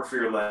strength work for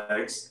your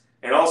legs.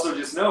 And also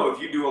just know, if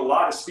you do a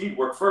lot of speed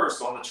work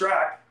first on the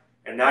track,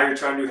 and now you're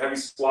trying to do heavy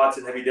squats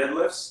and heavy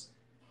deadlifts,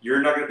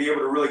 you're not going to be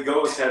able to really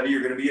go as heavy.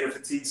 You're going to be in a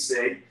fatigue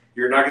state.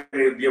 You're not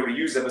going to be able to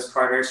use them as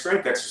primary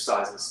strength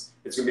exercises.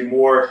 It's going to be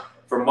more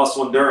for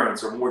muscle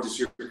endurance or more just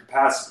your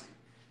capacity.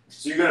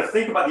 So you're going to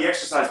think about the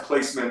exercise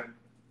placement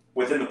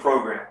within the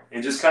program.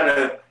 And just kind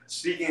of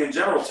speaking in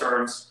general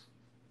terms,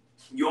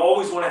 you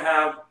always want to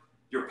have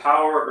your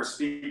power or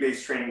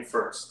speed-based training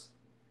first.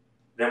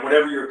 Then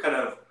whatever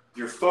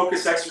your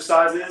focus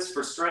exercise is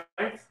for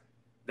strength,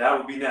 that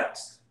would be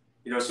next.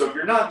 So if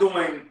you're not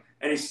doing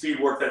any speed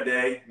work that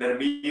day, then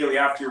immediately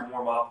after your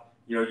warm-up,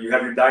 you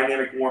have your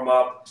dynamic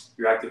warm-up,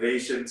 your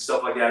activation,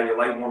 stuff like that, your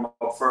light warm-up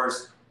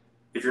first.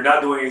 If you're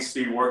not doing any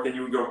speed work, then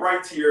you would go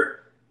right to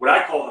your, what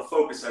I call the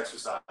focus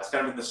exercise.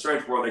 Kind of in the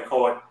strength world, they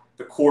call it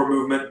the core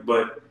movement.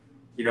 But,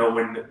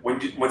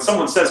 when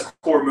someone says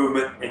core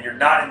movement and you're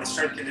not in the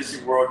strength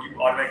conditioning world,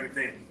 you automatically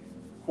think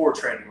core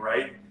training,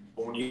 right?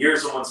 But when you hear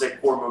someone say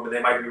core movement,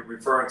 they might be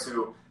referring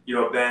to,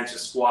 a bench, a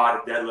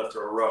squat, a deadlift,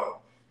 or a row.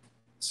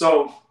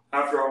 So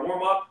after our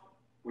warm-up,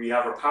 we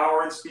have our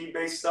power and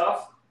speed-based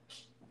stuff.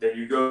 Then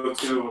you go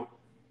to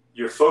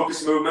your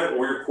focus movement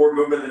or your core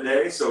movement of the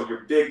day. So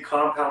your big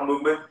compound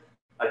movement,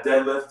 a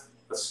deadlift,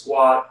 a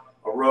squat,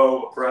 a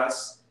row, a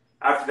press.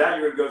 After that,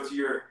 you're going to go to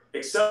your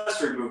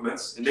accessory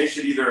movements, and they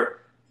should either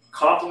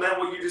complement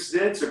what you just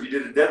did. So if you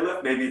did a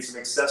deadlift, maybe it's some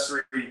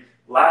accessory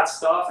lat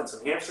stuff and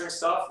some hamstring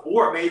stuff,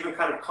 or it may even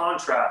kind of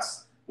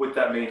contrast with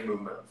that main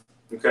movement.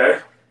 Okay?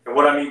 And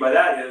what I mean by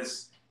that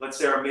is, let's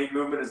say our main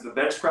movement is the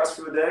bench press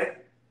for the day.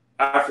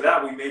 After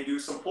that, we may do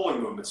some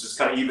pulling movements, just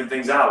kind of even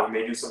things out. We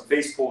may do some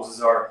face pulls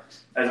as our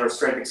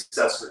strength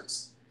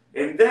accessories.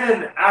 And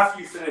then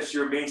after you finish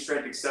your main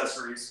strength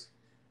accessories,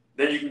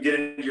 then you can get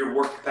into your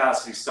work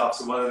capacity stuff.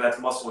 So whether that's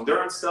muscle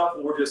endurance stuff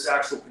or just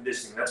actual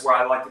conditioning. That's where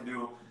I like to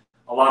do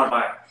a lot of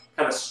my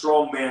kind of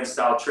strongman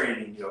style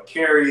training.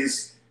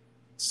 Carries,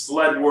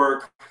 sled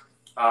work,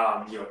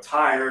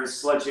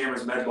 tires,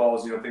 sledgehammers, med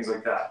balls, things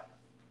like that.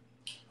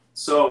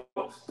 So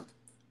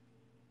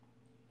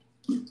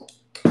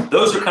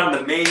those are kind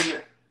of the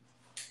main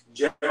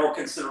general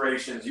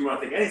considerations you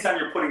want to think. Anytime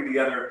you're putting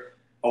together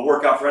a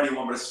workout for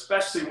anyone, but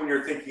especially when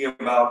you're thinking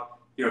about,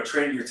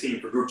 training your team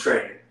for group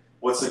training.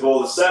 What's the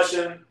goal of the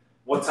session?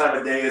 What time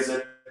of day is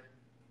it?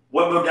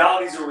 What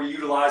modalities are we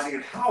utilizing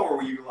and how are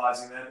we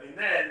utilizing them? And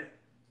then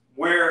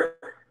where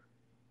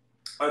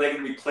are they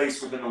going to be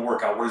placed within the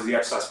workout? Where's the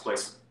exercise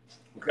placement?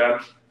 Okay.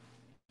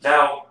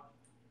 Now,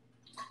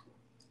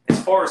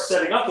 as far as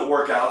setting up the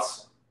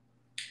workouts,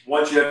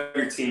 once you have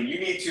your team, you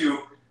need to,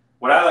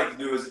 what I like to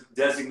do is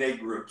designate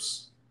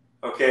groups.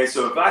 Okay,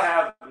 so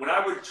when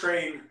I would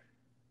train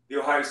the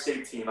Ohio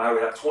State team, I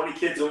would have 20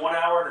 kids in 1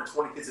 hour and then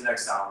 20 kids the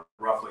next hour,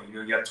 roughly.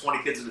 You have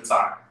 20 kids at a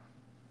time.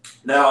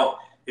 Now,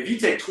 if you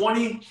take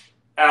 20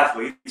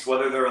 athletes,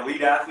 whether they're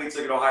elite athletes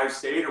like at Ohio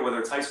State or whether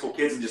it's high school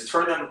kids, and just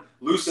turn them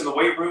loose in the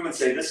weight room and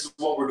say, this is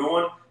what we're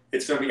doing,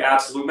 it's going to be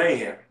absolute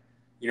mayhem.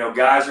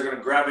 Guys are going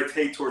to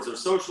gravitate towards their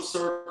social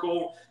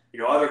circle.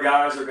 Other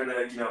guys are going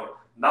to,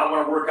 not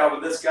want to work out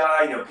with this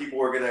guy.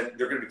 People are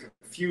they're going to be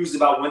confused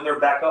about when they're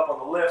back up on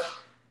the lift.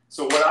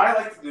 So what I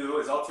like to do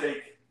is I'll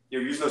take,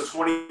 using those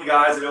 20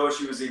 guys at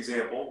OSU as the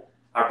example,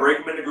 I break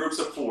them into groups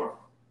of 4.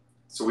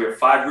 So we have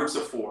 5 groups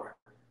of 4.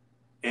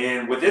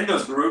 And within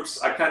those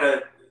groups, I kind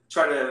of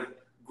try to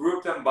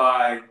group them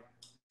by,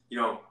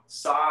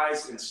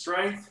 size and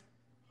strength,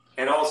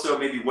 and also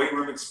maybe weight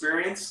room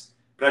experience.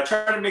 But I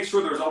try to make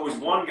sure there's always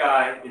one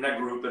guy in that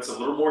group that's a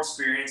little more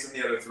experienced than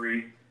the other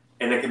 3,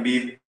 and it can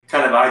be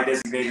kind of I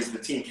designate as the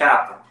team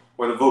captain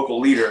or the vocal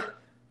leader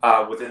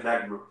within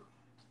that group.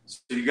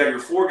 So you got your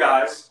 4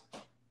 guys,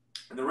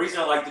 and the reason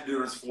I like to do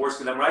this 4 is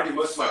because when I do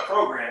most of my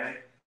programming,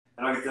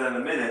 and I'll get to that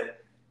in a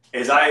minute,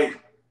 is I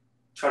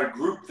try to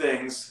group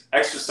things,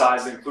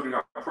 exercise, including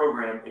our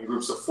program, in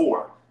groups of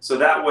 4. So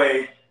that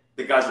way,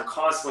 the guys are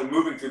constantly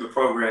moving through the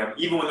program.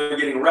 Even when they're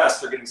getting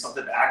rest, they're getting some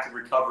type of active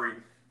recovery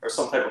or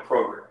some type of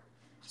program.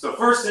 So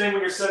first thing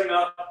when you're setting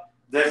up,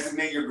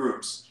 designate your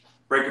groups.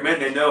 Break them in.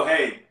 They know,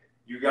 hey,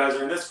 you guys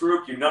are in this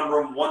group. You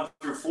number them 1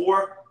 through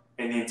 4.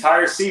 And the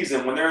entire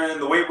season, when they're in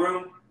the weight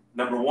room,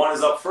 number 1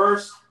 is up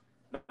first.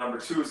 Number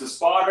 2 is the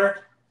spotter.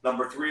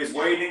 Number 3 is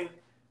waiting.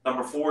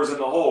 Number 4 is in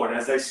the hole. And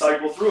as they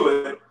cycle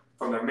through it,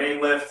 from their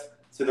main lift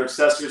to their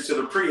accessories to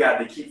their prehab,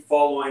 they keep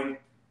following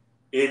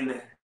in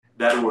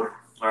that order.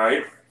 All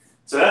right?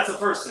 So that's the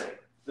first thing.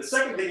 The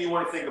second thing you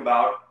want to think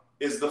about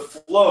is the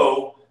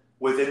flow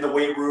within the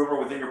weight room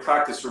or within your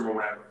practice room or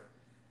whatever.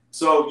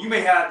 So you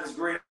may have this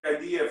great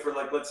idea for,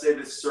 like, let's say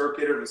this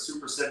circuit or the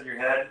superset in your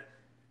head,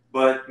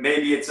 but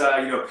maybe it's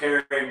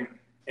pairing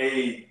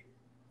a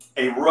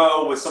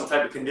row with some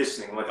type of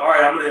conditioning. Like, all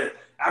right, I'm gonna,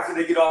 after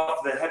they get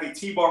off the heavy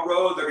T-bar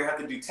row, they're gonna have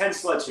to do 10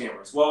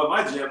 sledgehammers. Well, in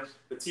my gym,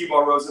 the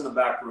T-bar row's in the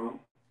back room,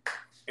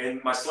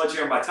 and my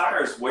sledgehammer, my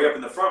tire is way up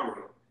in the front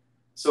room.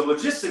 So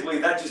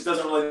logistically, that just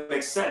doesn't really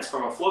make sense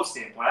from a flow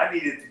standpoint. I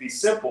need it to be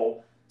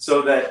simple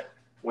so that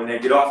when they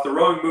get off the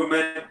rowing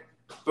movement,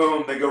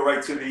 boom, they go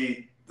right to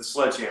the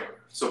sledgehammer.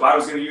 So if I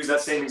was going to use that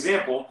same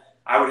example,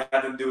 I would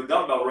have them do a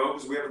dumbbell row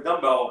because we have a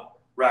dumbbell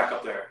rack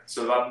up there.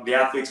 So the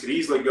athletes could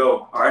easily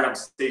go, all right, I'm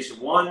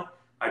station 1,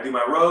 I do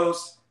my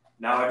rows,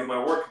 now I do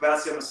my work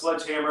capacity on the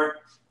sledgehammer,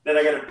 then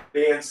I got a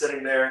band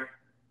sitting there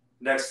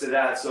next to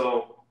that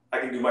so I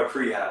can do my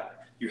prehab.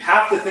 You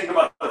have to think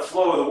about the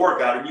flow of the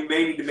workout, and you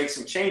may need to make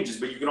some changes,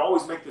 but you can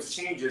always make those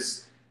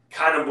changes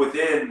kind of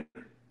within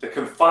the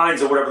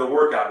confines of whatever the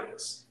workout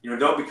is.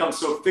 Don't become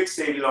so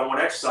fixated on one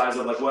exercise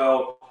of like,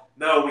 well,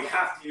 no, we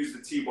have to use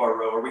the T-bar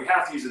row or we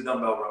have to use the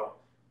dumbbell row.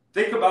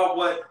 Think about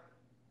what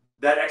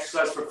that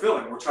exercise is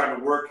fulfilling. We're trying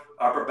to work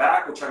upper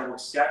back. We're trying to work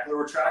scapular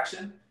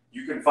retraction.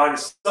 You can find a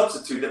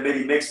substitute that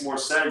maybe makes more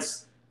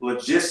sense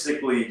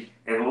logistically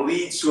and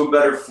leads to a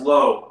better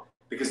flow.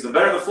 Because the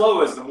better the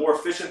flow is, the more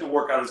efficient the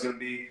workout is going to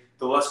be,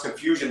 the less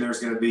confusion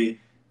there's going to be,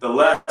 the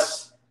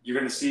less you're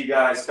going to see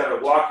guys kind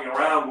of walking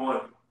around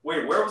going,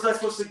 wait, where was I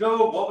supposed to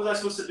go? What was I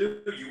supposed to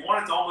do? You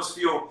want it to almost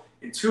feel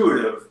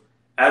intuitive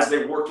as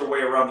they work their way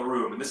around the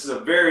room. And this is a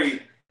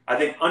very, I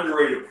think,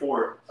 underrated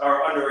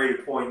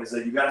point is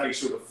that you got to make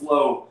sure the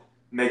flow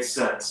makes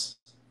sense.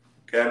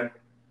 Okay?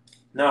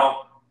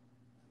 Now,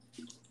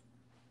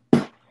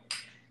 the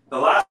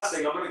last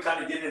thing, I'm going to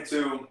kind of get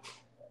into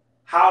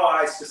how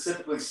I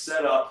specifically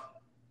set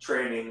up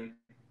training,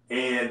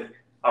 and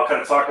I'll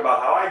kind of talk about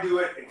how I do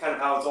it and kind of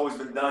how it's always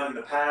been done in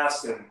the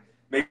past and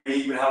maybe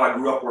even how I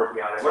grew up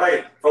working on it.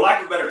 For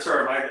lack of a better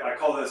term, I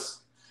call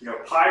this,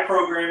 pie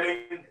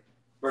programming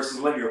versus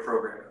linear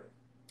programming.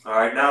 All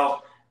right,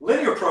 now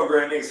linear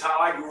programming is how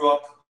I grew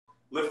up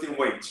lifting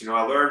weights.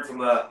 I learned from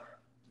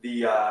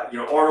the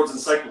Arnold's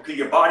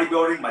Encyclopedia of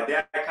Bodybuilding. My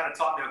dad kind of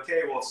taught me,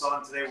 okay, well,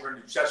 son, today we're going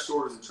to do chest,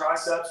 shoulders, and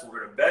triceps.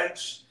 We're going to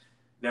bench.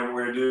 Then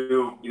we're going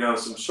to do,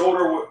 some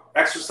shoulder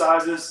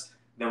exercises.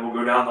 Then we'll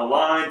go down the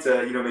line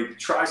to, maybe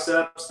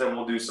triceps. Then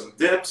we'll do some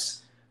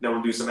dips. Then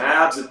we'll do some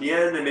abs at the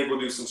end, and maybe we'll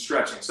do some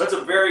stretching. So that's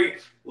a very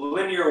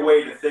linear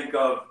way to think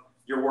of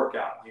your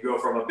workout. You go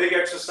from a big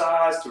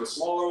exercise to a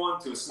smaller one,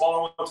 to a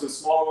smaller one, to a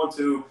smaller one,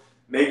 to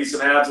maybe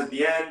some abs at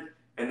the end,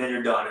 and then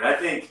you're done. And I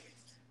think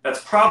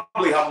that's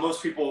probably how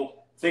most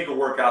people think of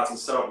workouts and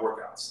set up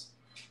workouts.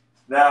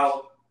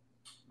 Now,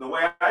 the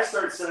way I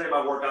started setting up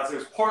my workouts, it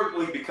was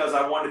partly because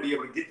I wanted to be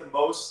able to get the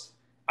most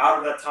out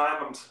of that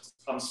time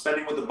I'm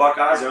spending with the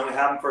Buckeyes. I only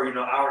have them for,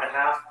 hour and a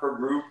half per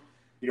group,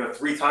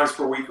 3 times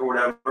per week or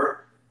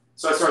whatever.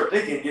 So I started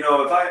thinking,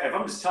 if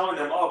I'm just telling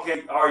them, oh,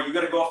 okay, all right, you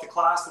got to go off to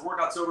class, the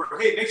workout's over.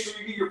 Hey, make sure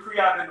you get your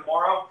pre-op in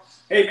tomorrow.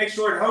 Hey, make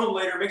sure at home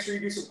later, make sure you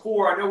do some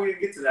core. I know we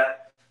didn't get to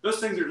that. Those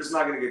things are just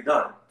not going to get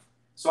done.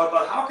 So I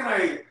thought, how can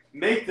I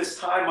make this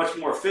time much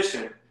more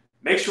efficient?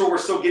 Make sure we're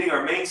still getting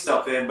our main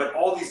stuff in, but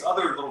all these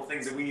other little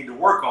things that we need to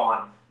work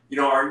on,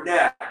 our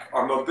neck,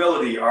 our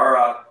mobility,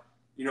 our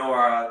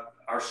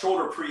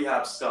shoulder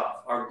prehab stuff,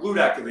 our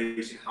glute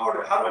activation. How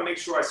do I make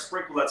sure I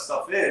sprinkle that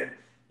stuff in,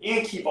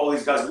 and keep all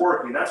these guys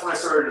working. That's when I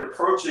started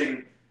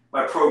approaching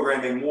my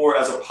programming more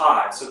as a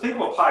pie. So think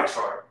of a pie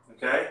chart,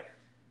 okay?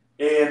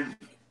 And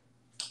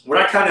when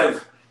I kind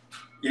of,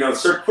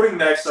 start putting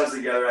the exercise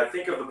together, I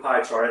think of the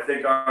pie chart. I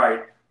think, all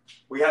right,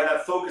 we have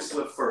that focus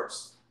lift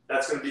first.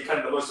 That's going to be kind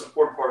of the most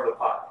important part of the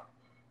pie.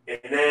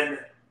 And then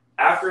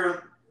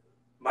after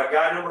my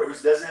guy number,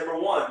 who's designated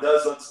number 1,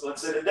 does,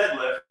 let's say, the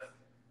deadlift,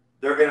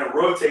 they're going to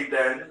rotate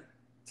then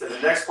to the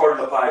next part of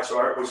the pie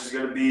chart, which is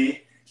going to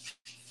be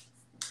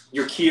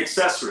your key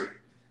accessory.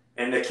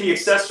 And the key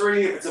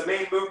accessory, if it's a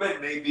main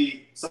movement, may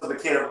be something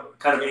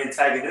kind of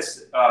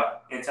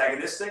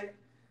antagonistic.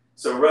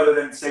 So rather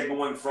than, say,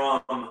 going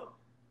from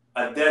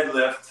a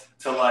deadlift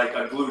to like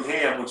a glute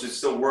ham, which is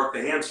still work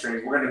the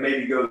hamstrings, we're going to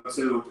maybe go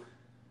to,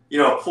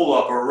 a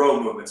pull-up or a row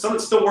movement.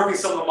 Someone's still working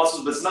some of the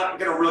muscles, but it's not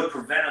going to really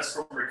prevent us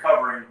from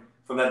recovering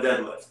from that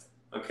deadlift,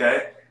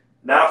 okay?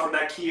 Now from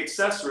that key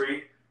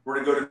accessory, we're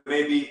going to go to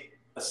maybe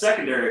a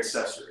secondary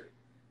accessory.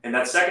 And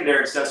that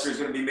secondary accessory is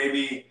going to be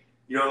maybe,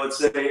 let's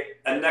say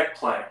a neck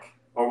plank,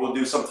 or we'll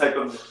do some type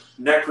of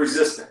neck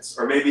resistance,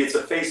 or maybe it's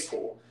a face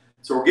pull.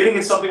 So we're getting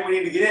in something we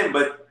need to get in,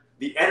 but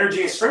the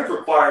energy and strength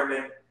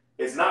requirement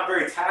is not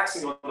very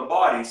taxing on the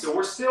body. So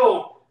we're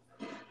still,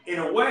 in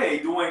a way,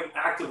 doing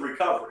active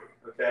recovery,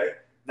 okay?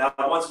 Now,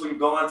 once we've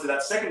gone to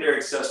that secondary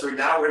accessory,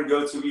 now we're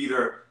going to go to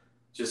either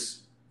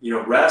just,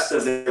 rest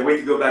as they wait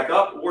to go back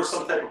up, or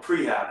some type of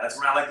prehab. That's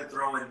when I like to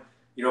throw in,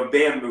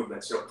 band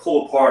movements,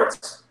 pull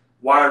aparts,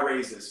 wire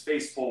raises,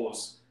 face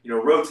pulls,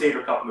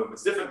 rotator cuff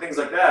movements, different things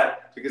like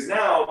that. Because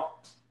now,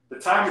 the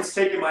time it's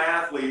taken my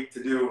athlete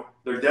to do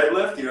their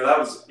deadlift, that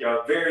was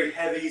very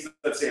heavy,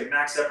 let's say a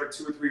max effort,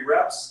 2 or 3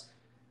 reps.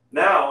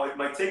 Now, it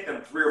might take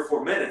them 3 or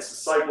 4 minutes to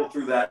cycle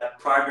through that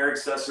primary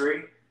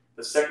accessory,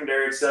 the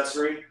secondary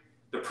accessory,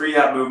 the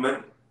prehab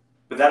movement.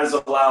 But that has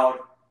allowed,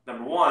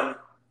 number 1,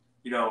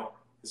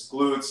 his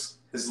glutes,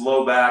 his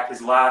low back,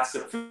 his lats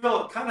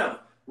to kind of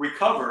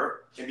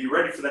recover and be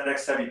ready for that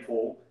next heavy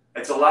pull.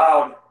 It's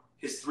allowed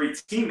his 3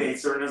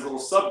 teammates that are in his little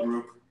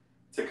subgroup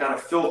to kind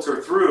of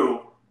filter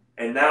through,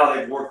 and now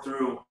they've worked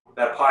through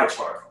that pie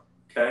chart,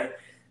 okay?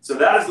 So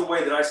that is the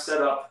way that I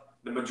set up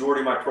the majority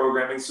of my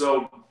programming.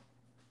 So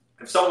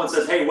if someone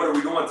says, hey, what are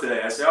we doing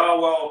today? I say, oh,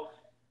 well,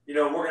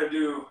 we're going to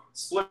do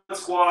split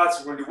squats,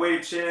 we're going to do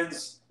weighted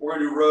chins, we're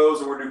going to do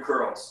rows, and we're going to do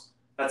curls.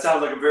 That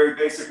sounds like a very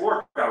basic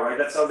workout, right?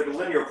 That sounds like a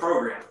linear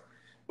program.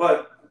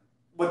 But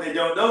what they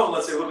don't know,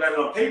 unless they look at it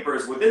on paper,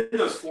 is within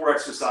those 4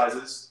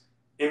 exercises,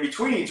 in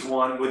between each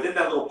one, within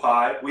that little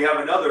pie, we have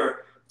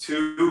another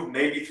 2,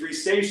 maybe 3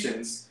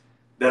 stations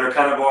that are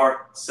kind of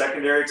our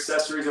secondary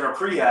accessories and our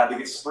prehab that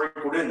get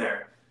sprinkled in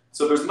there.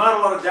 So there's not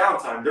a lot of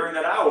downtime. During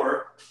that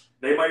hour,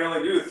 they might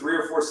only do 3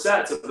 or 4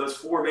 sets of those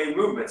 4 main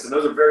movements, and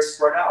those are very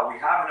spread out. We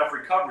have enough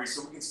recovery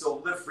so we can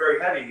still lift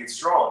very heavy and get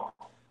strong.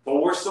 But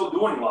we're still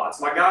doing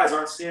lots. My guys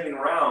aren't standing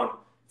around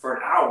for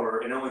an hour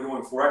and only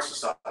doing 4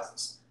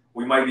 exercises.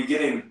 We might be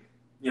getting,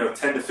 10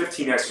 to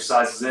 15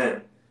 exercises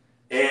in.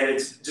 And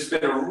it's just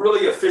been a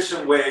really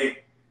efficient way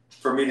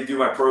for me to do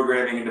my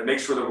programming and to make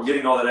sure that we're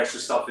getting all that extra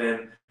stuff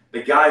in.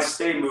 The guys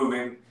stay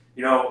moving.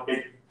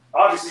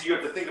 Obviously you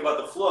have to think about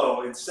the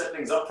flow and set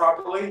things up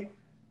properly.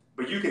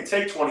 But you can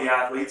take 20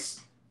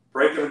 athletes,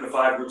 break them into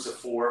 5 groups of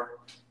 4,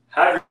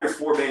 have your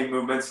 4 main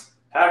movements,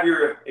 have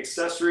your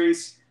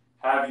accessories,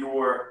 have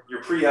your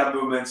prehab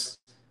movements,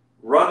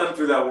 run them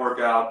through that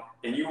workout,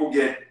 and you will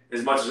get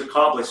as much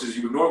accomplished as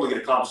you would normally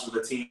get accomplished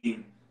with a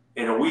team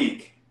in a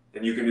week.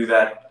 And you can do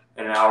that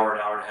in an hour and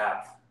a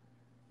half.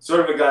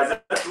 So anyway, guys,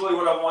 that's really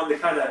what I wanted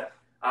to kind of,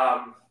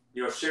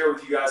 share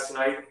with you guys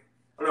tonight.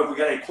 I don't know if we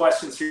got any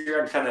questions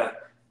here. I'm kind of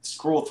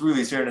scroll through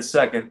these here in a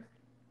second.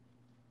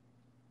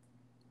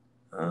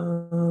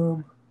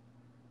 All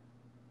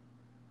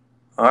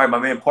right, my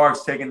man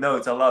Park's taking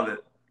notes. I love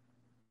it.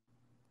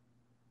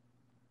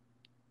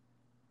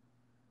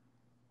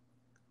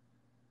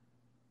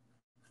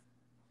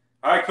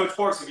 All right, Coach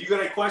Parks, if you got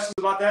any questions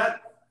about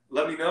that,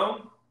 let me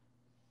know.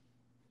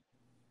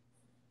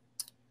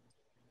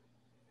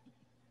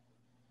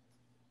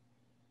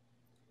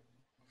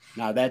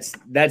 No, that's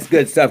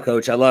good stuff,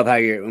 Coach. I love how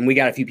and we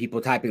got a few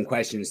people typing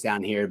questions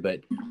down here, but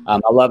I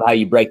love how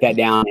you break that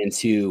down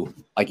into,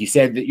 like you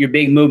said, your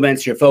big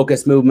movements, your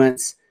focus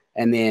movements,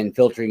 and then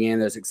filtering in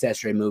those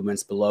accessory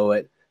movements below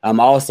it.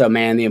 Also,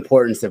 man, the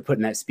importance of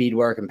putting that speed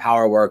work and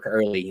power work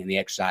early in the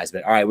exercise.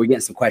 But all right, we're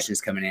getting some questions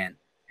coming in.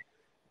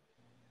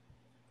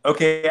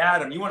 Okay,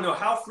 Adam, you want to know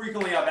how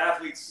frequently have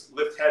athletes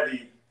lift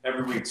heavy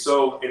every week?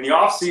 So in the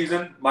off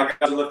season, my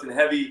guys are lifting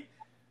heavy,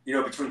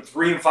 between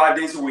 3 and 5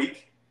 days a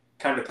week.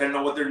 Kind of depending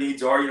on what their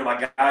needs are.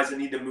 My guys that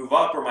need to move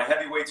up or my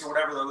heavyweights or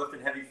whatever, they're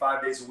lifting heavy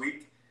 5 days a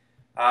week.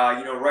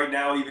 Right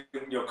now, even,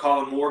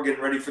 Colin Moore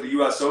getting ready for the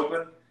U.S.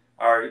 Open,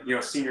 or,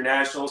 senior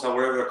nationals, or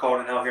whatever they're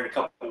calling it now here in a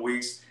couple of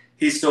weeks.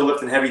 He's still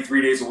lifting heavy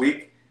 3 days a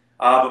week.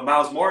 But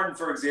Miles Martin,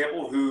 for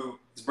example, who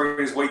is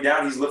bringing his weight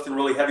down, he's lifting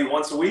really heavy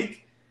once a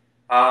week.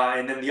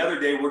 And then the other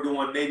day we're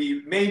doing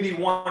maybe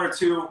 1 or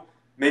 2,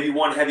 maybe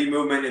 1 heavy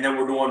movement, and then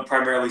we're doing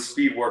primarily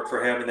speed work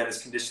for him and then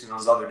his conditioning on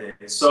those other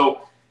days.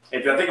 So,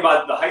 If I think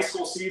about the high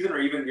school season or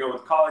even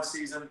with college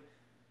season,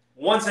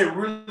 once they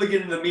really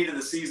get into the meat of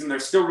the season, they're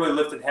still really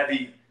lifting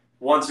heavy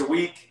once a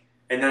week.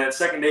 And then at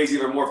second day is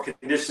either more of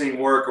conditioning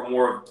work or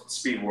more of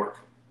speed work.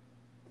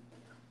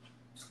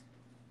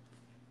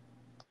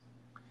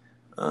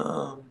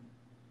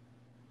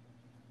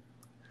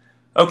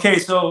 Okay,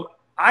 so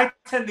I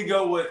tend to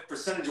go with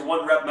percentage of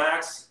 1 rep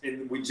max,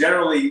 and we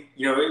generally,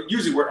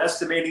 usually we're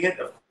estimating it,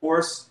 of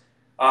course.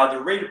 The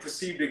rate of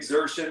perceived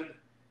exertion,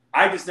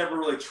 I just never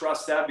really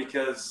trust that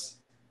because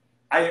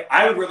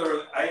I would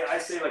rather, I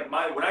say like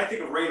when I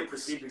think of rate of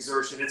perceived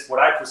exertion, it's what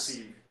I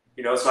perceive,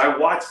 so I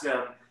watch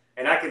them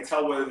and I can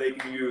tell whether they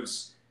can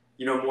use,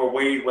 more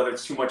weight, whether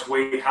it's too much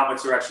weight, how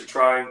much they're actually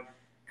trying.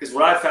 Because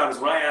what I found is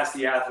when I ask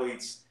the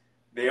athletes,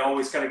 they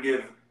always kind of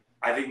give,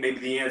 I think maybe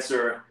the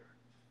answer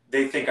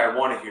they think I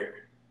want to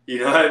hear,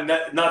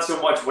 not so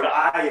much what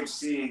I am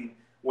seeing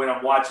when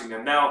I'm watching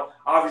them. Now,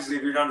 obviously,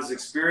 if you're not as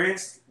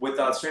experienced with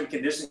strength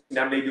conditioning,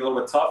 that may be a little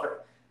bit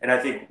tougher. And I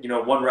think,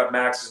 1 rep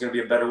max is going to be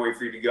a better way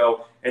for you to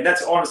go. And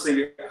that's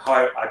honestly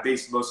how I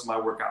base most of my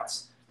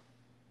workouts.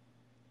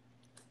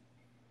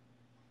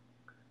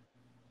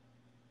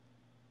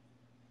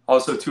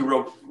 Also, too,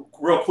 real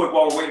quick,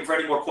 while we're waiting for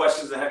any more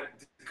questions to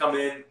come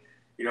in,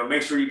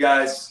 make sure you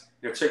guys,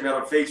 check me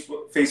out on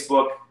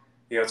Facebook.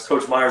 It's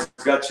Coach Myers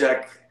Gut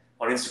Check.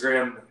 On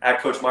Instagram, at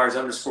Coach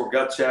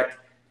Myers_Gut Check.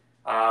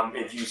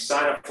 If you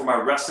sign up for my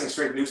Wrestling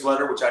Strength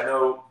newsletter, which I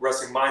know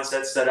Wrestling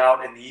Mindset set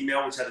out in the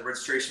email, which had the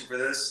registration for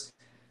this,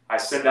 I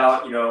send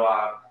out,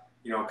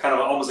 kind of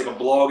almost like a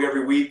blog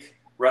every week,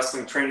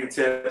 wrestling training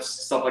tips,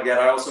 stuff like that.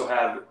 I also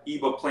have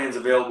ebook plans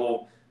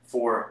available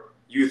for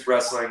youth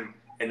wrestling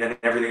and then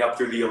everything up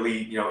through the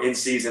elite, in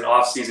season,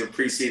 off season,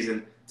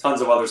 preseason,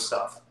 tons of other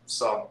stuff.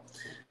 So,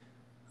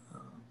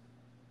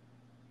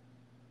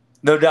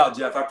 no doubt,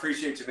 Jeff. I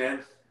appreciate you,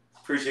 man.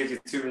 Appreciate you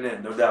tuning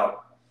in, no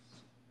doubt.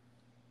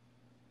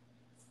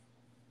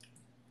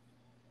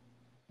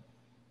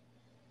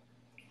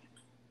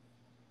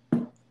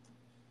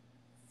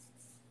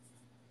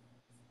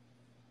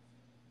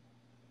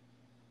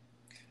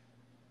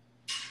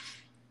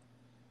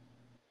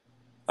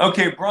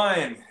 Okay,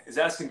 Brian is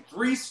asking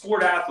 3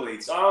 sport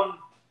athletes. Obviously,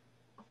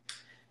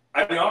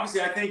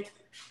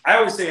 I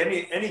always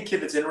say any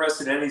kid that's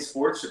interested in any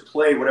sport should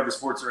play whatever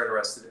sports they're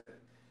interested in.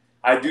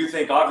 I do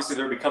think, obviously,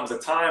 there becomes a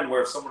time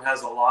where if someone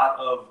has a lot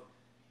of,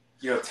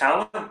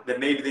 talent, that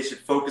maybe they should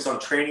focus on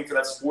training for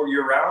that sport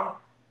year-round.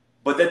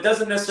 But that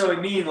doesn't necessarily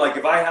mean, like,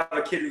 if I have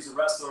a kid who's a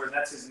wrestler and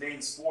that's his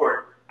main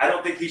sport, I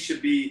don't think he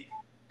should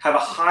have a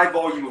high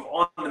volume of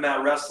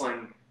on-the-mat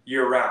wrestling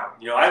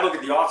year-round. I look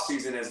at the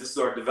off-season as this is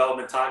our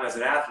development time as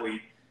an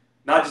athlete,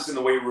 not just in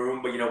the weight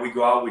room, but, we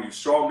go out, we do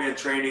strongman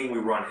training, we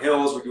run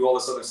hills, we do all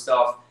this other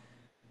stuff.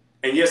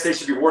 And, yes, they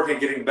should be working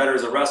and getting better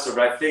as a wrestler,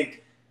 but I think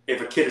if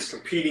a kid is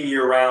competing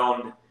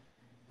year-round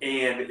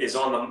and is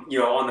on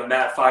the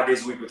mat 5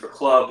 days a week with their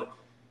club,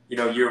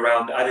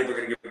 year-round, I think they're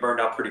going to get burned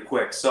out pretty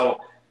quick.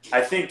 So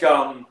I think, if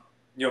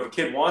a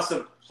kid wants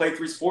to play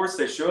 3 sports,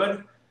 they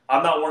should.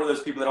 I'm not one of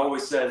those people that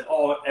always says,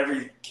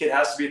 every kid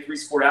has to be a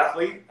 3-sport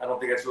athlete. I don't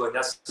think that's really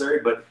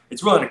necessary, but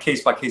it's really on a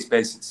case-by-case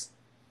basis.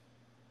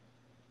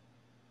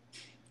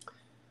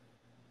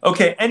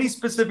 Okay, any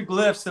specific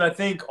lifts that I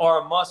think are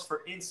a must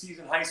for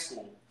in-season high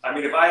school? I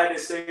mean, if I had to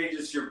say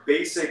just your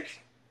basic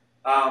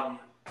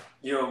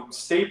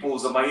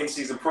staples of my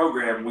in-season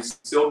program, we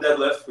still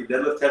deadlift. We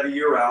deadlift heavy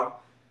year-round.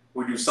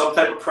 We do some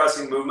type of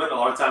pressing movement. A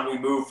lot of time we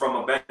move from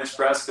a bench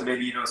press to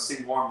maybe, a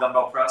single-arm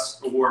dumbbell press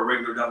or a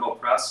regular dumbbell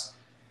press.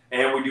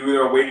 And we do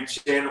either a weighted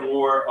chin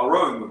or a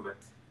rowing movement.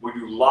 We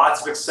do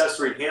lots of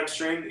accessory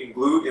hamstring and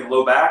glute and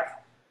low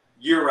back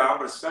year-round,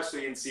 but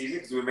especially in season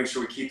because we make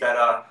sure we keep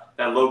that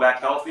low back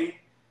healthy.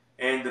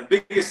 And the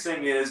biggest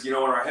thing is, in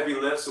our heavy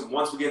lifts, so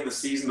once we get in the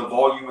season, the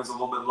volume is a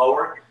little bit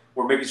lower.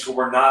 We're making sure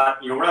we're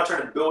not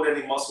trying to build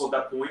any muscle at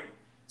that point.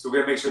 So we're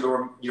going to make sure that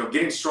we're,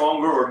 getting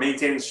stronger or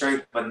maintaining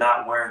strength, but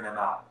not wearing them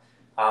out.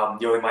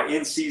 In my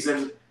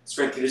in-season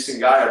strength conditioning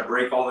guide, I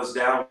break all this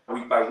down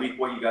week by week,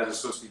 what you guys are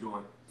supposed to be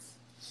doing.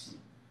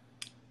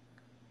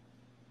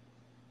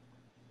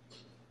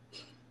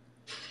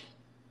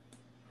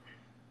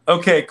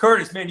 Okay,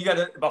 Curtis, man, you got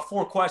about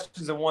 4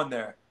 questions in one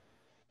there.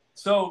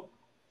 So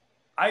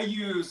I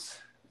use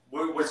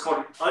what's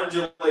called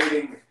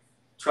undulating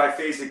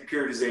triphasic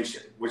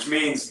periodization, which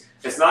means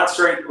it's not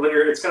straight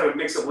linear. It's kind of a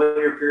mix of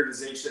linear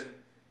periodization,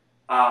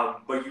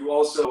 but you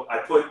also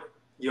I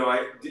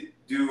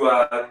do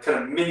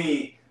kind of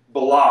mini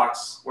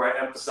blocks where I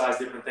emphasize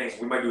different things.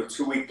 We might do a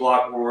 2-week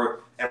block where we're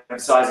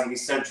emphasizing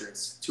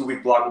eccentrics,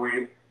 2-week block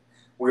where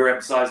we're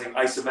emphasizing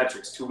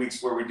isometrics, 2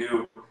 weeks where we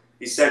do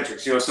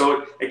eccentrics.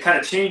 So it kind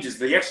of changes.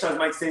 The exercise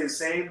might stay the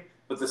same,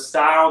 but the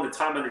style, the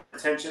time under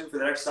tension for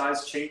that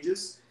exercise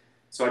changes.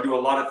 So I do a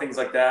lot of things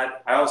like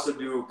that. I also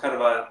do kind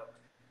of a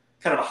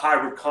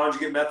hybrid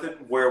conjugate method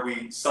where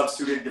we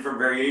substitute in different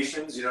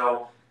variations.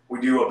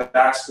 We do a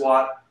back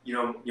squat,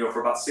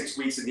 for about 6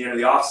 weeks at the end of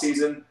the off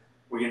season.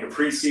 We get into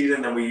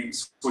preseason, then we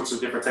switch to a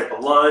different type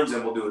of lunge,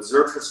 and we'll do a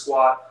Zercher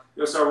squat.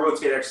 So I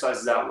rotate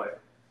exercises that way.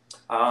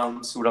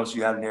 So what else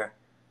you have in there?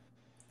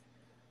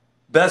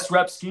 Best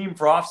rep scheme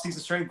for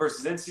off-season strength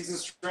versus in-season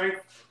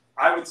strength.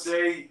 I would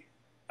say,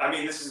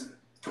 this is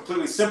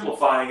completely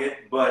simplifying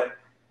it, but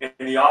in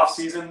the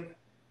off-season,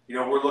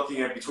 we're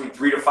looking at between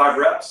 3 to 5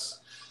 reps,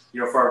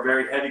 for our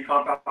very heavy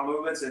compound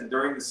movements, and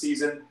during the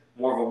season,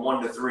 more of a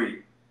 1 to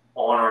 3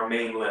 on our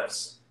main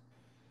lifts.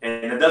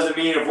 And it doesn't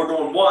mean if we're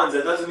doing ones,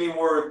 it doesn't mean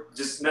we're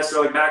just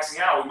necessarily maxing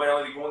out. We might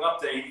only be going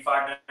up to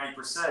 85,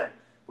 90%,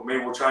 but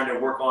maybe we're trying to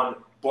work on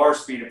bar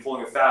speed and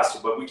pulling it faster.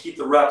 But we keep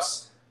the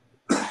reps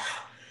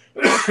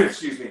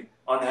excuse me,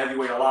 on the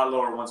heavyweight a lot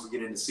lower once we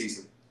get into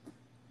season.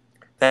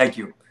 Thank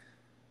you.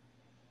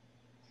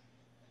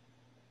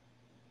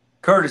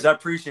 Curtis, I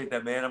appreciate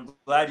that, man. I'm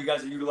glad you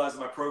guys are utilizing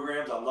my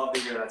programs. I love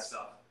to hear that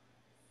stuff.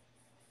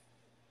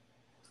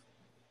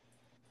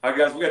 All right,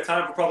 guys, we got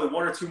time for probably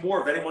 1 or 2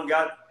 more. If anyone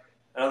got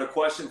another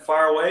question,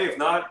 fire away. If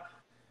not,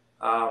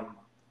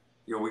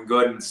 we can go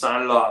ahead and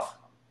sign it off.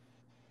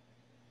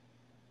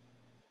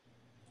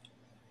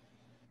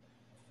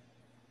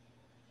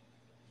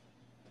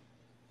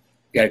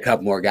 Got a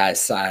couple more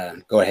guys.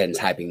 Go ahead and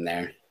typing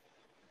there.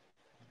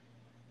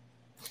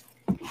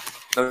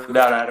 No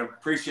doubt, Adam.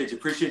 Appreciate you.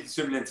 Appreciate you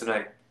tuning in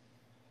tonight.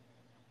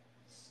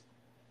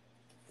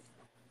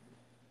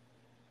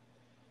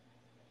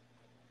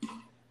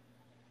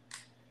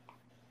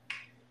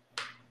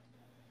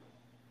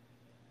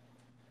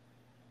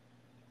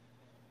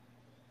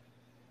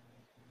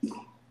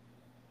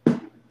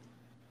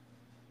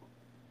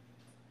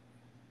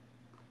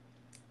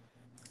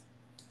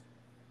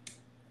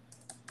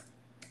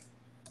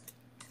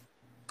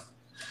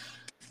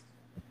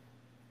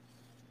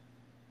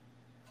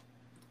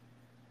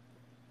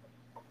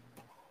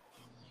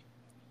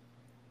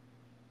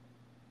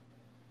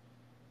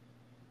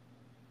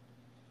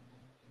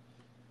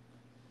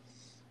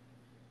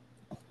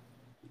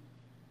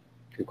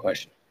 Good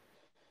question.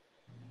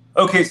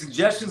 Okay,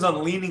 suggestions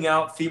on leaning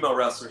out female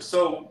wrestlers.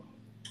 So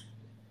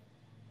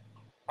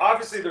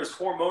obviously there's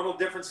hormonal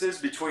differences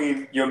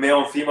between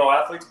male and female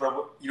athletes,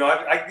 but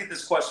I get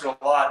this question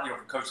a lot.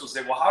 Coaches will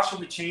say, "Well, how should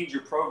we change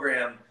your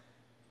program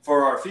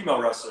for our female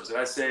wrestlers?" And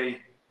I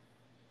say,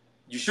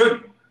 you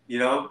shouldn't.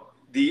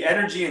 The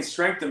energy and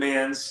strength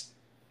demands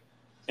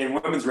in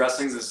women's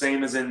wrestling is the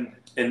same as in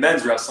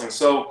men's wrestling.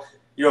 So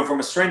from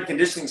a strength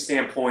conditioning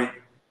standpoint,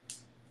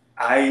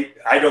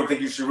 I don't think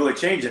you should really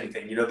change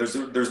anything.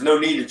 There's no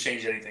need to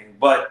change anything.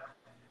 But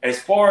as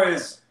far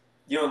as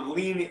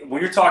when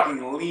you're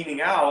talking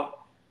leaning out,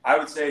 I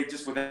would say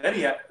just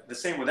the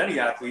same with any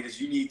athlete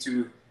is you need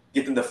to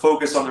get them to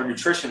focus on their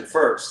nutrition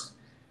first,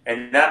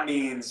 and that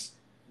means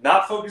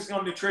not focusing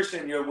on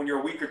nutrition. When you're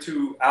a week or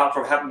two out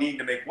from needing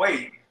to make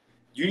weight,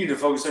 you need to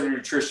focus on your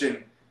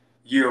nutrition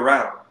year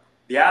round.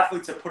 The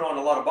athletes that put on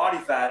a lot of body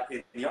fat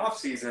in the off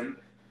season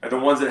are the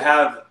ones that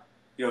have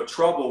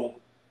trouble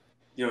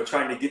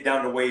trying to get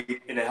down to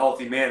weight in a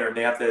healthy manner, and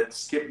they have to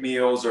skip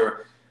meals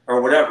or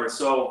whatever.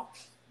 So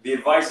the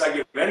advice I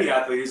give any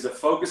athlete is to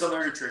focus on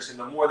their nutrition.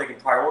 The more they can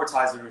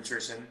prioritize their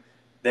nutrition,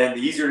 then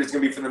the easier it's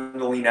going to be for them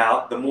to lean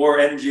out. The more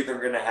energy they're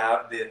going to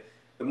have,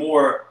 the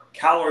more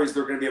calories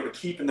they're going to be able to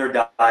keep in their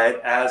diet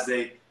as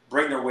they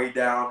bring their weight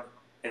down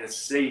in a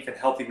safe and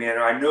healthy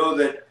manner. I know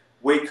that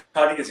weight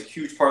cutting is a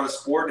huge part of the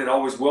sport, and it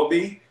always will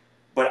be,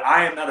 but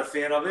I am not a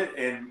fan of it.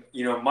 And,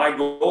 my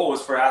goal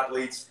is for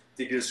athletes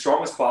to get as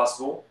strong as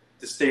possible,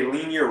 to stay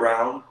lean year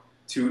round,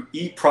 to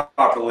eat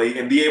properly,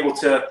 and be able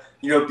to,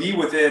 be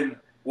within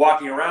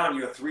walking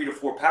around, 3 to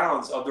 4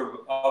 pounds of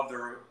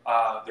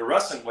their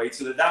wrestling weight,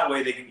 so that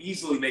way they can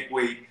easily make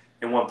weight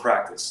in one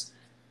practice.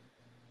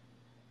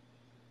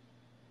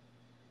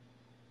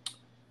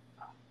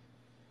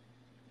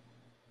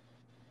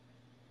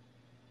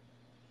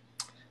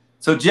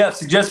 So Jeff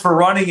suggests for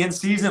running in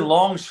season,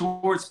 long,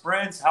 short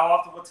sprints. How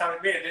often? What time?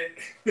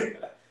 Man,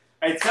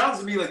 it sounds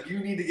to me like you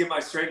need to get my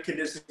strength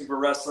conditioning for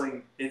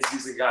wrestling in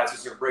season guys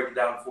who's going to break it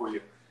down for you.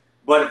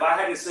 But if I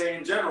had to say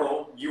in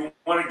general, you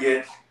want to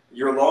get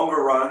your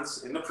longer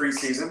runs in the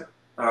preseason.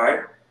 All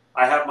right.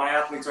 I have my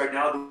athletes right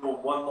now doing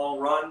one long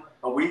run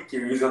a week.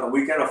 You're usually on the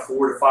weekend, a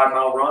 4 to 5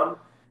 mile run.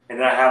 And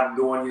then I have them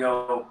doing,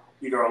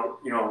 either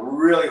a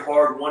really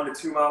hard 1 to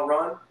 2 mile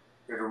run,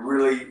 or to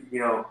really,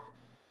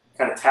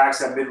 kind of tax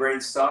that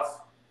mid-range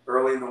stuff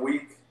early in the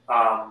week.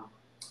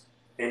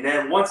 And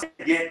then once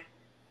you get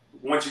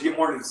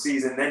more into the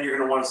season, then you're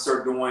going to want to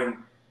start doing,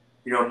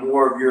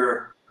 more of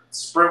your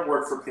sprint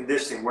work for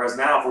conditioning. Whereas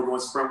now, if we're doing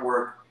sprint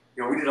work,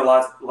 we did a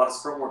lot of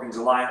sprint work in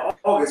July and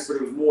August, but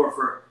it was more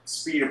for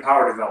speed and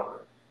power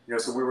development.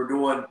 So we were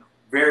doing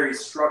very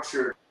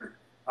structured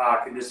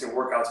conditioning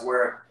workouts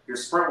where your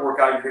sprint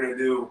workout you're going to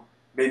do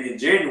maybe in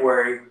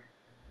January,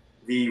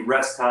 the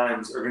rest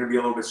times are going to be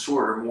a little bit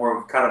shorter, more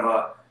of kind of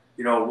a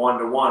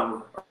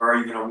 1-to-1 or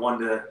even a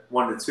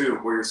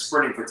 1-to-2 where you're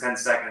sprinting for 10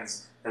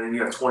 seconds and then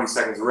you have 20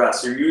 seconds of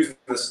rest. So you're using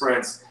the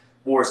sprints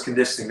more as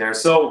conditioning there.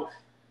 So,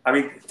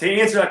 to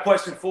answer that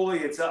question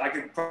fully, I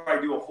could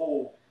probably do a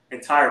whole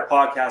entire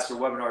podcast or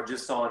webinar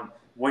just on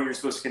when you're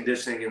supposed to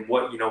conditioning and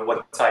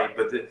what type.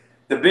 But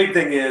the big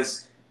thing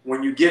is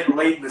when you get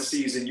late in the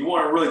season, you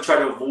want to really try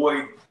to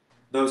avoid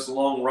those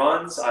long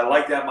runs. I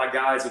like to have my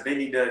guys, if they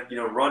need to,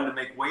 run to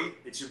make weight,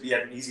 it should be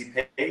at an easy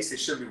pace. They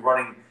shouldn't be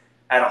running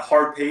at a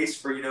hard pace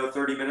for,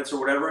 30 minutes or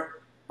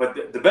whatever.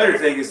 But the better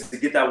thing is to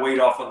get that weight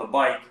off on the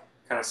bike,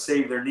 kind of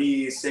save their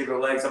knees, save their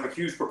legs. I'm a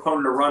huge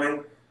proponent of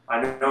running.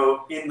 I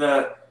know in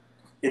the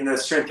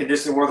strength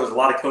conditioning world, there's a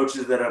lot of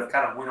coaches that have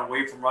kind of went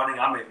away from running.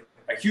 I'm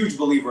a huge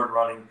believer in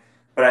running,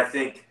 but I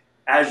think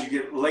as you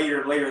get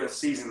later and later in the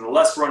season, the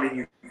less running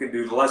you can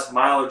do, the less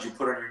mileage you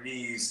put on your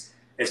knees,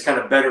 it's kind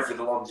of better for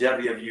the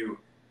longevity of you,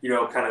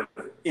 kind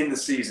of in the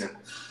season.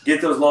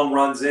 Get those long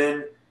runs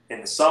in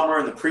the summer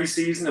and the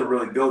preseason to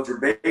really build your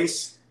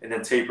base and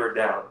then taper it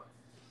down.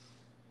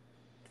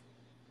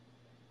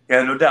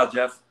 Yeah, no doubt,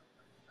 Jeff.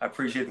 I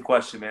appreciate the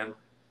question, man.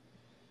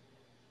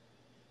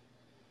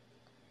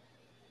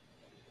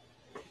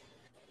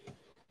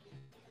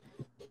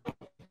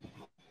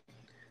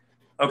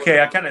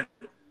 Okay, I kind of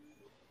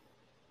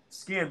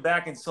scanned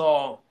back and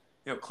saw,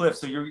 Cliff.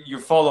 So your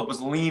follow up was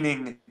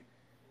leaning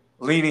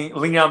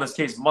on, this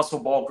case, muscle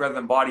bulk rather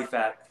than body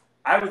fat.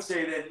 I would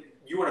say that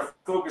you want to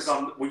focus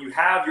on, when you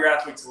have your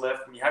athletes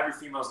lift, when you have your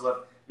females lift,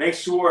 make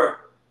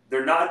sure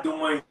they're not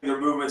doing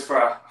their movements for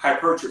a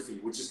hypertrophy,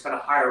 which is kind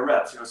of higher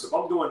reps. So if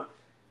I'm doing,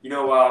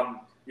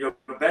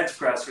 a bench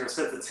press,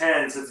 set to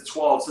 10, set to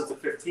 12, set to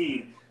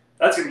 15,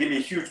 that's going to give me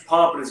a huge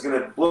pump and it's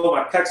going to blow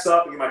my pecs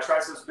up and get my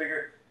triceps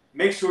bigger.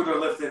 Make sure they're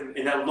lifting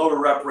in that lower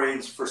rep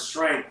range for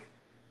strength,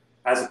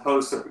 as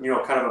opposed to,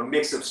 kind of a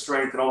mix of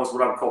strength and almost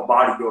what I would call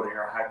bodybuilding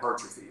or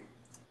hypertrophy.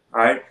 All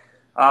right.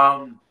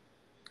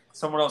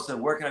 Someone else said,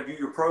 where can I view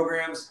your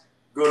programs?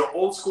 Go to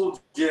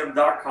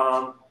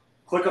oldschoolgym.com.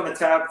 Click on the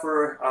tab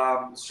for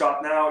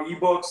Shop Now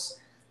ebooks.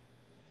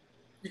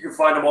 You can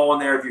find them all in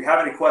there. If you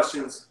have any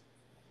questions,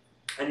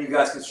 and you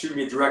guys can shoot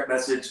me a direct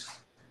message,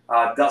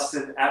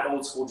 Dustin at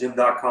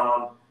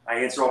oldschoolgym.com. I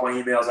answer all my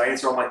emails. I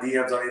answer all my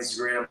DMs on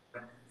Instagram.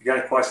 If you got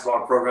any questions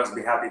about programs, I'd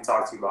be happy to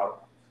talk to you about it.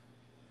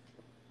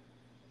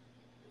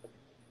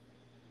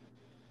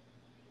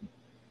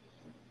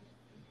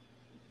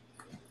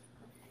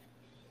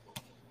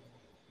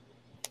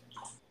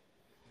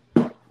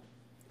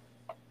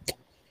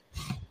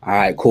 All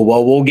right, cool.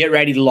 Well, we'll get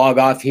ready to log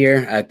off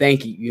here.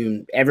 Thank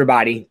you,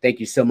 everybody. Thank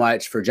you so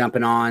much for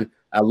jumping on.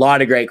 A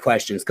lot of great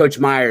questions. Coach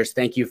Myers,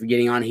 thank you for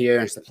getting on here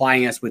and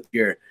supplying us with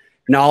your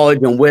knowledge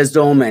and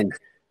wisdom. And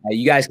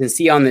you guys can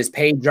see on this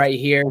page right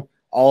here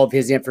all of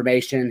his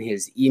information,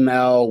 his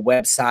email,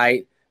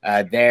 website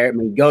there. I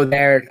mean, go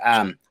there.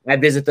 I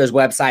visit those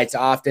websites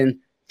often,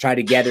 try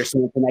to gather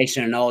some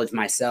information and knowledge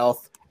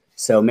myself.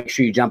 So make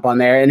sure you jump on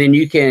there. And then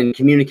you can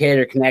communicate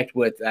or connect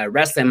with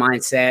Wrestling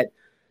Mindset.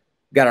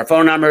 Got our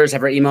phone numbers,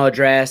 have our email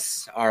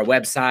address, our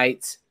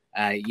website.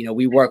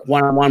 We work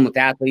one-on-one with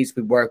athletes.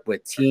 We work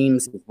with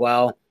teams as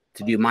well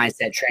to do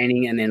mindset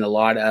training, and then a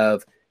lot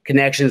of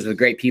connections with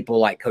great people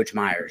like Coach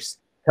Myers.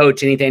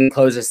 Coach, anything to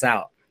close us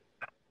out?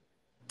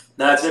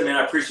 That's it, man.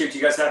 I appreciate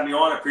you guys having me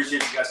on. I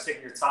appreciate you guys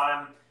taking your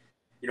time,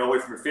 away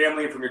from your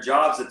family and from your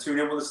jobs to tune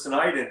in with us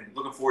tonight, and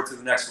looking forward to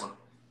the next one.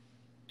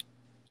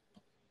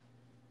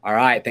 All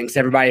right. Thanks,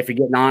 everybody, for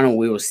getting on, and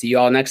we will see you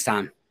all next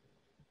time.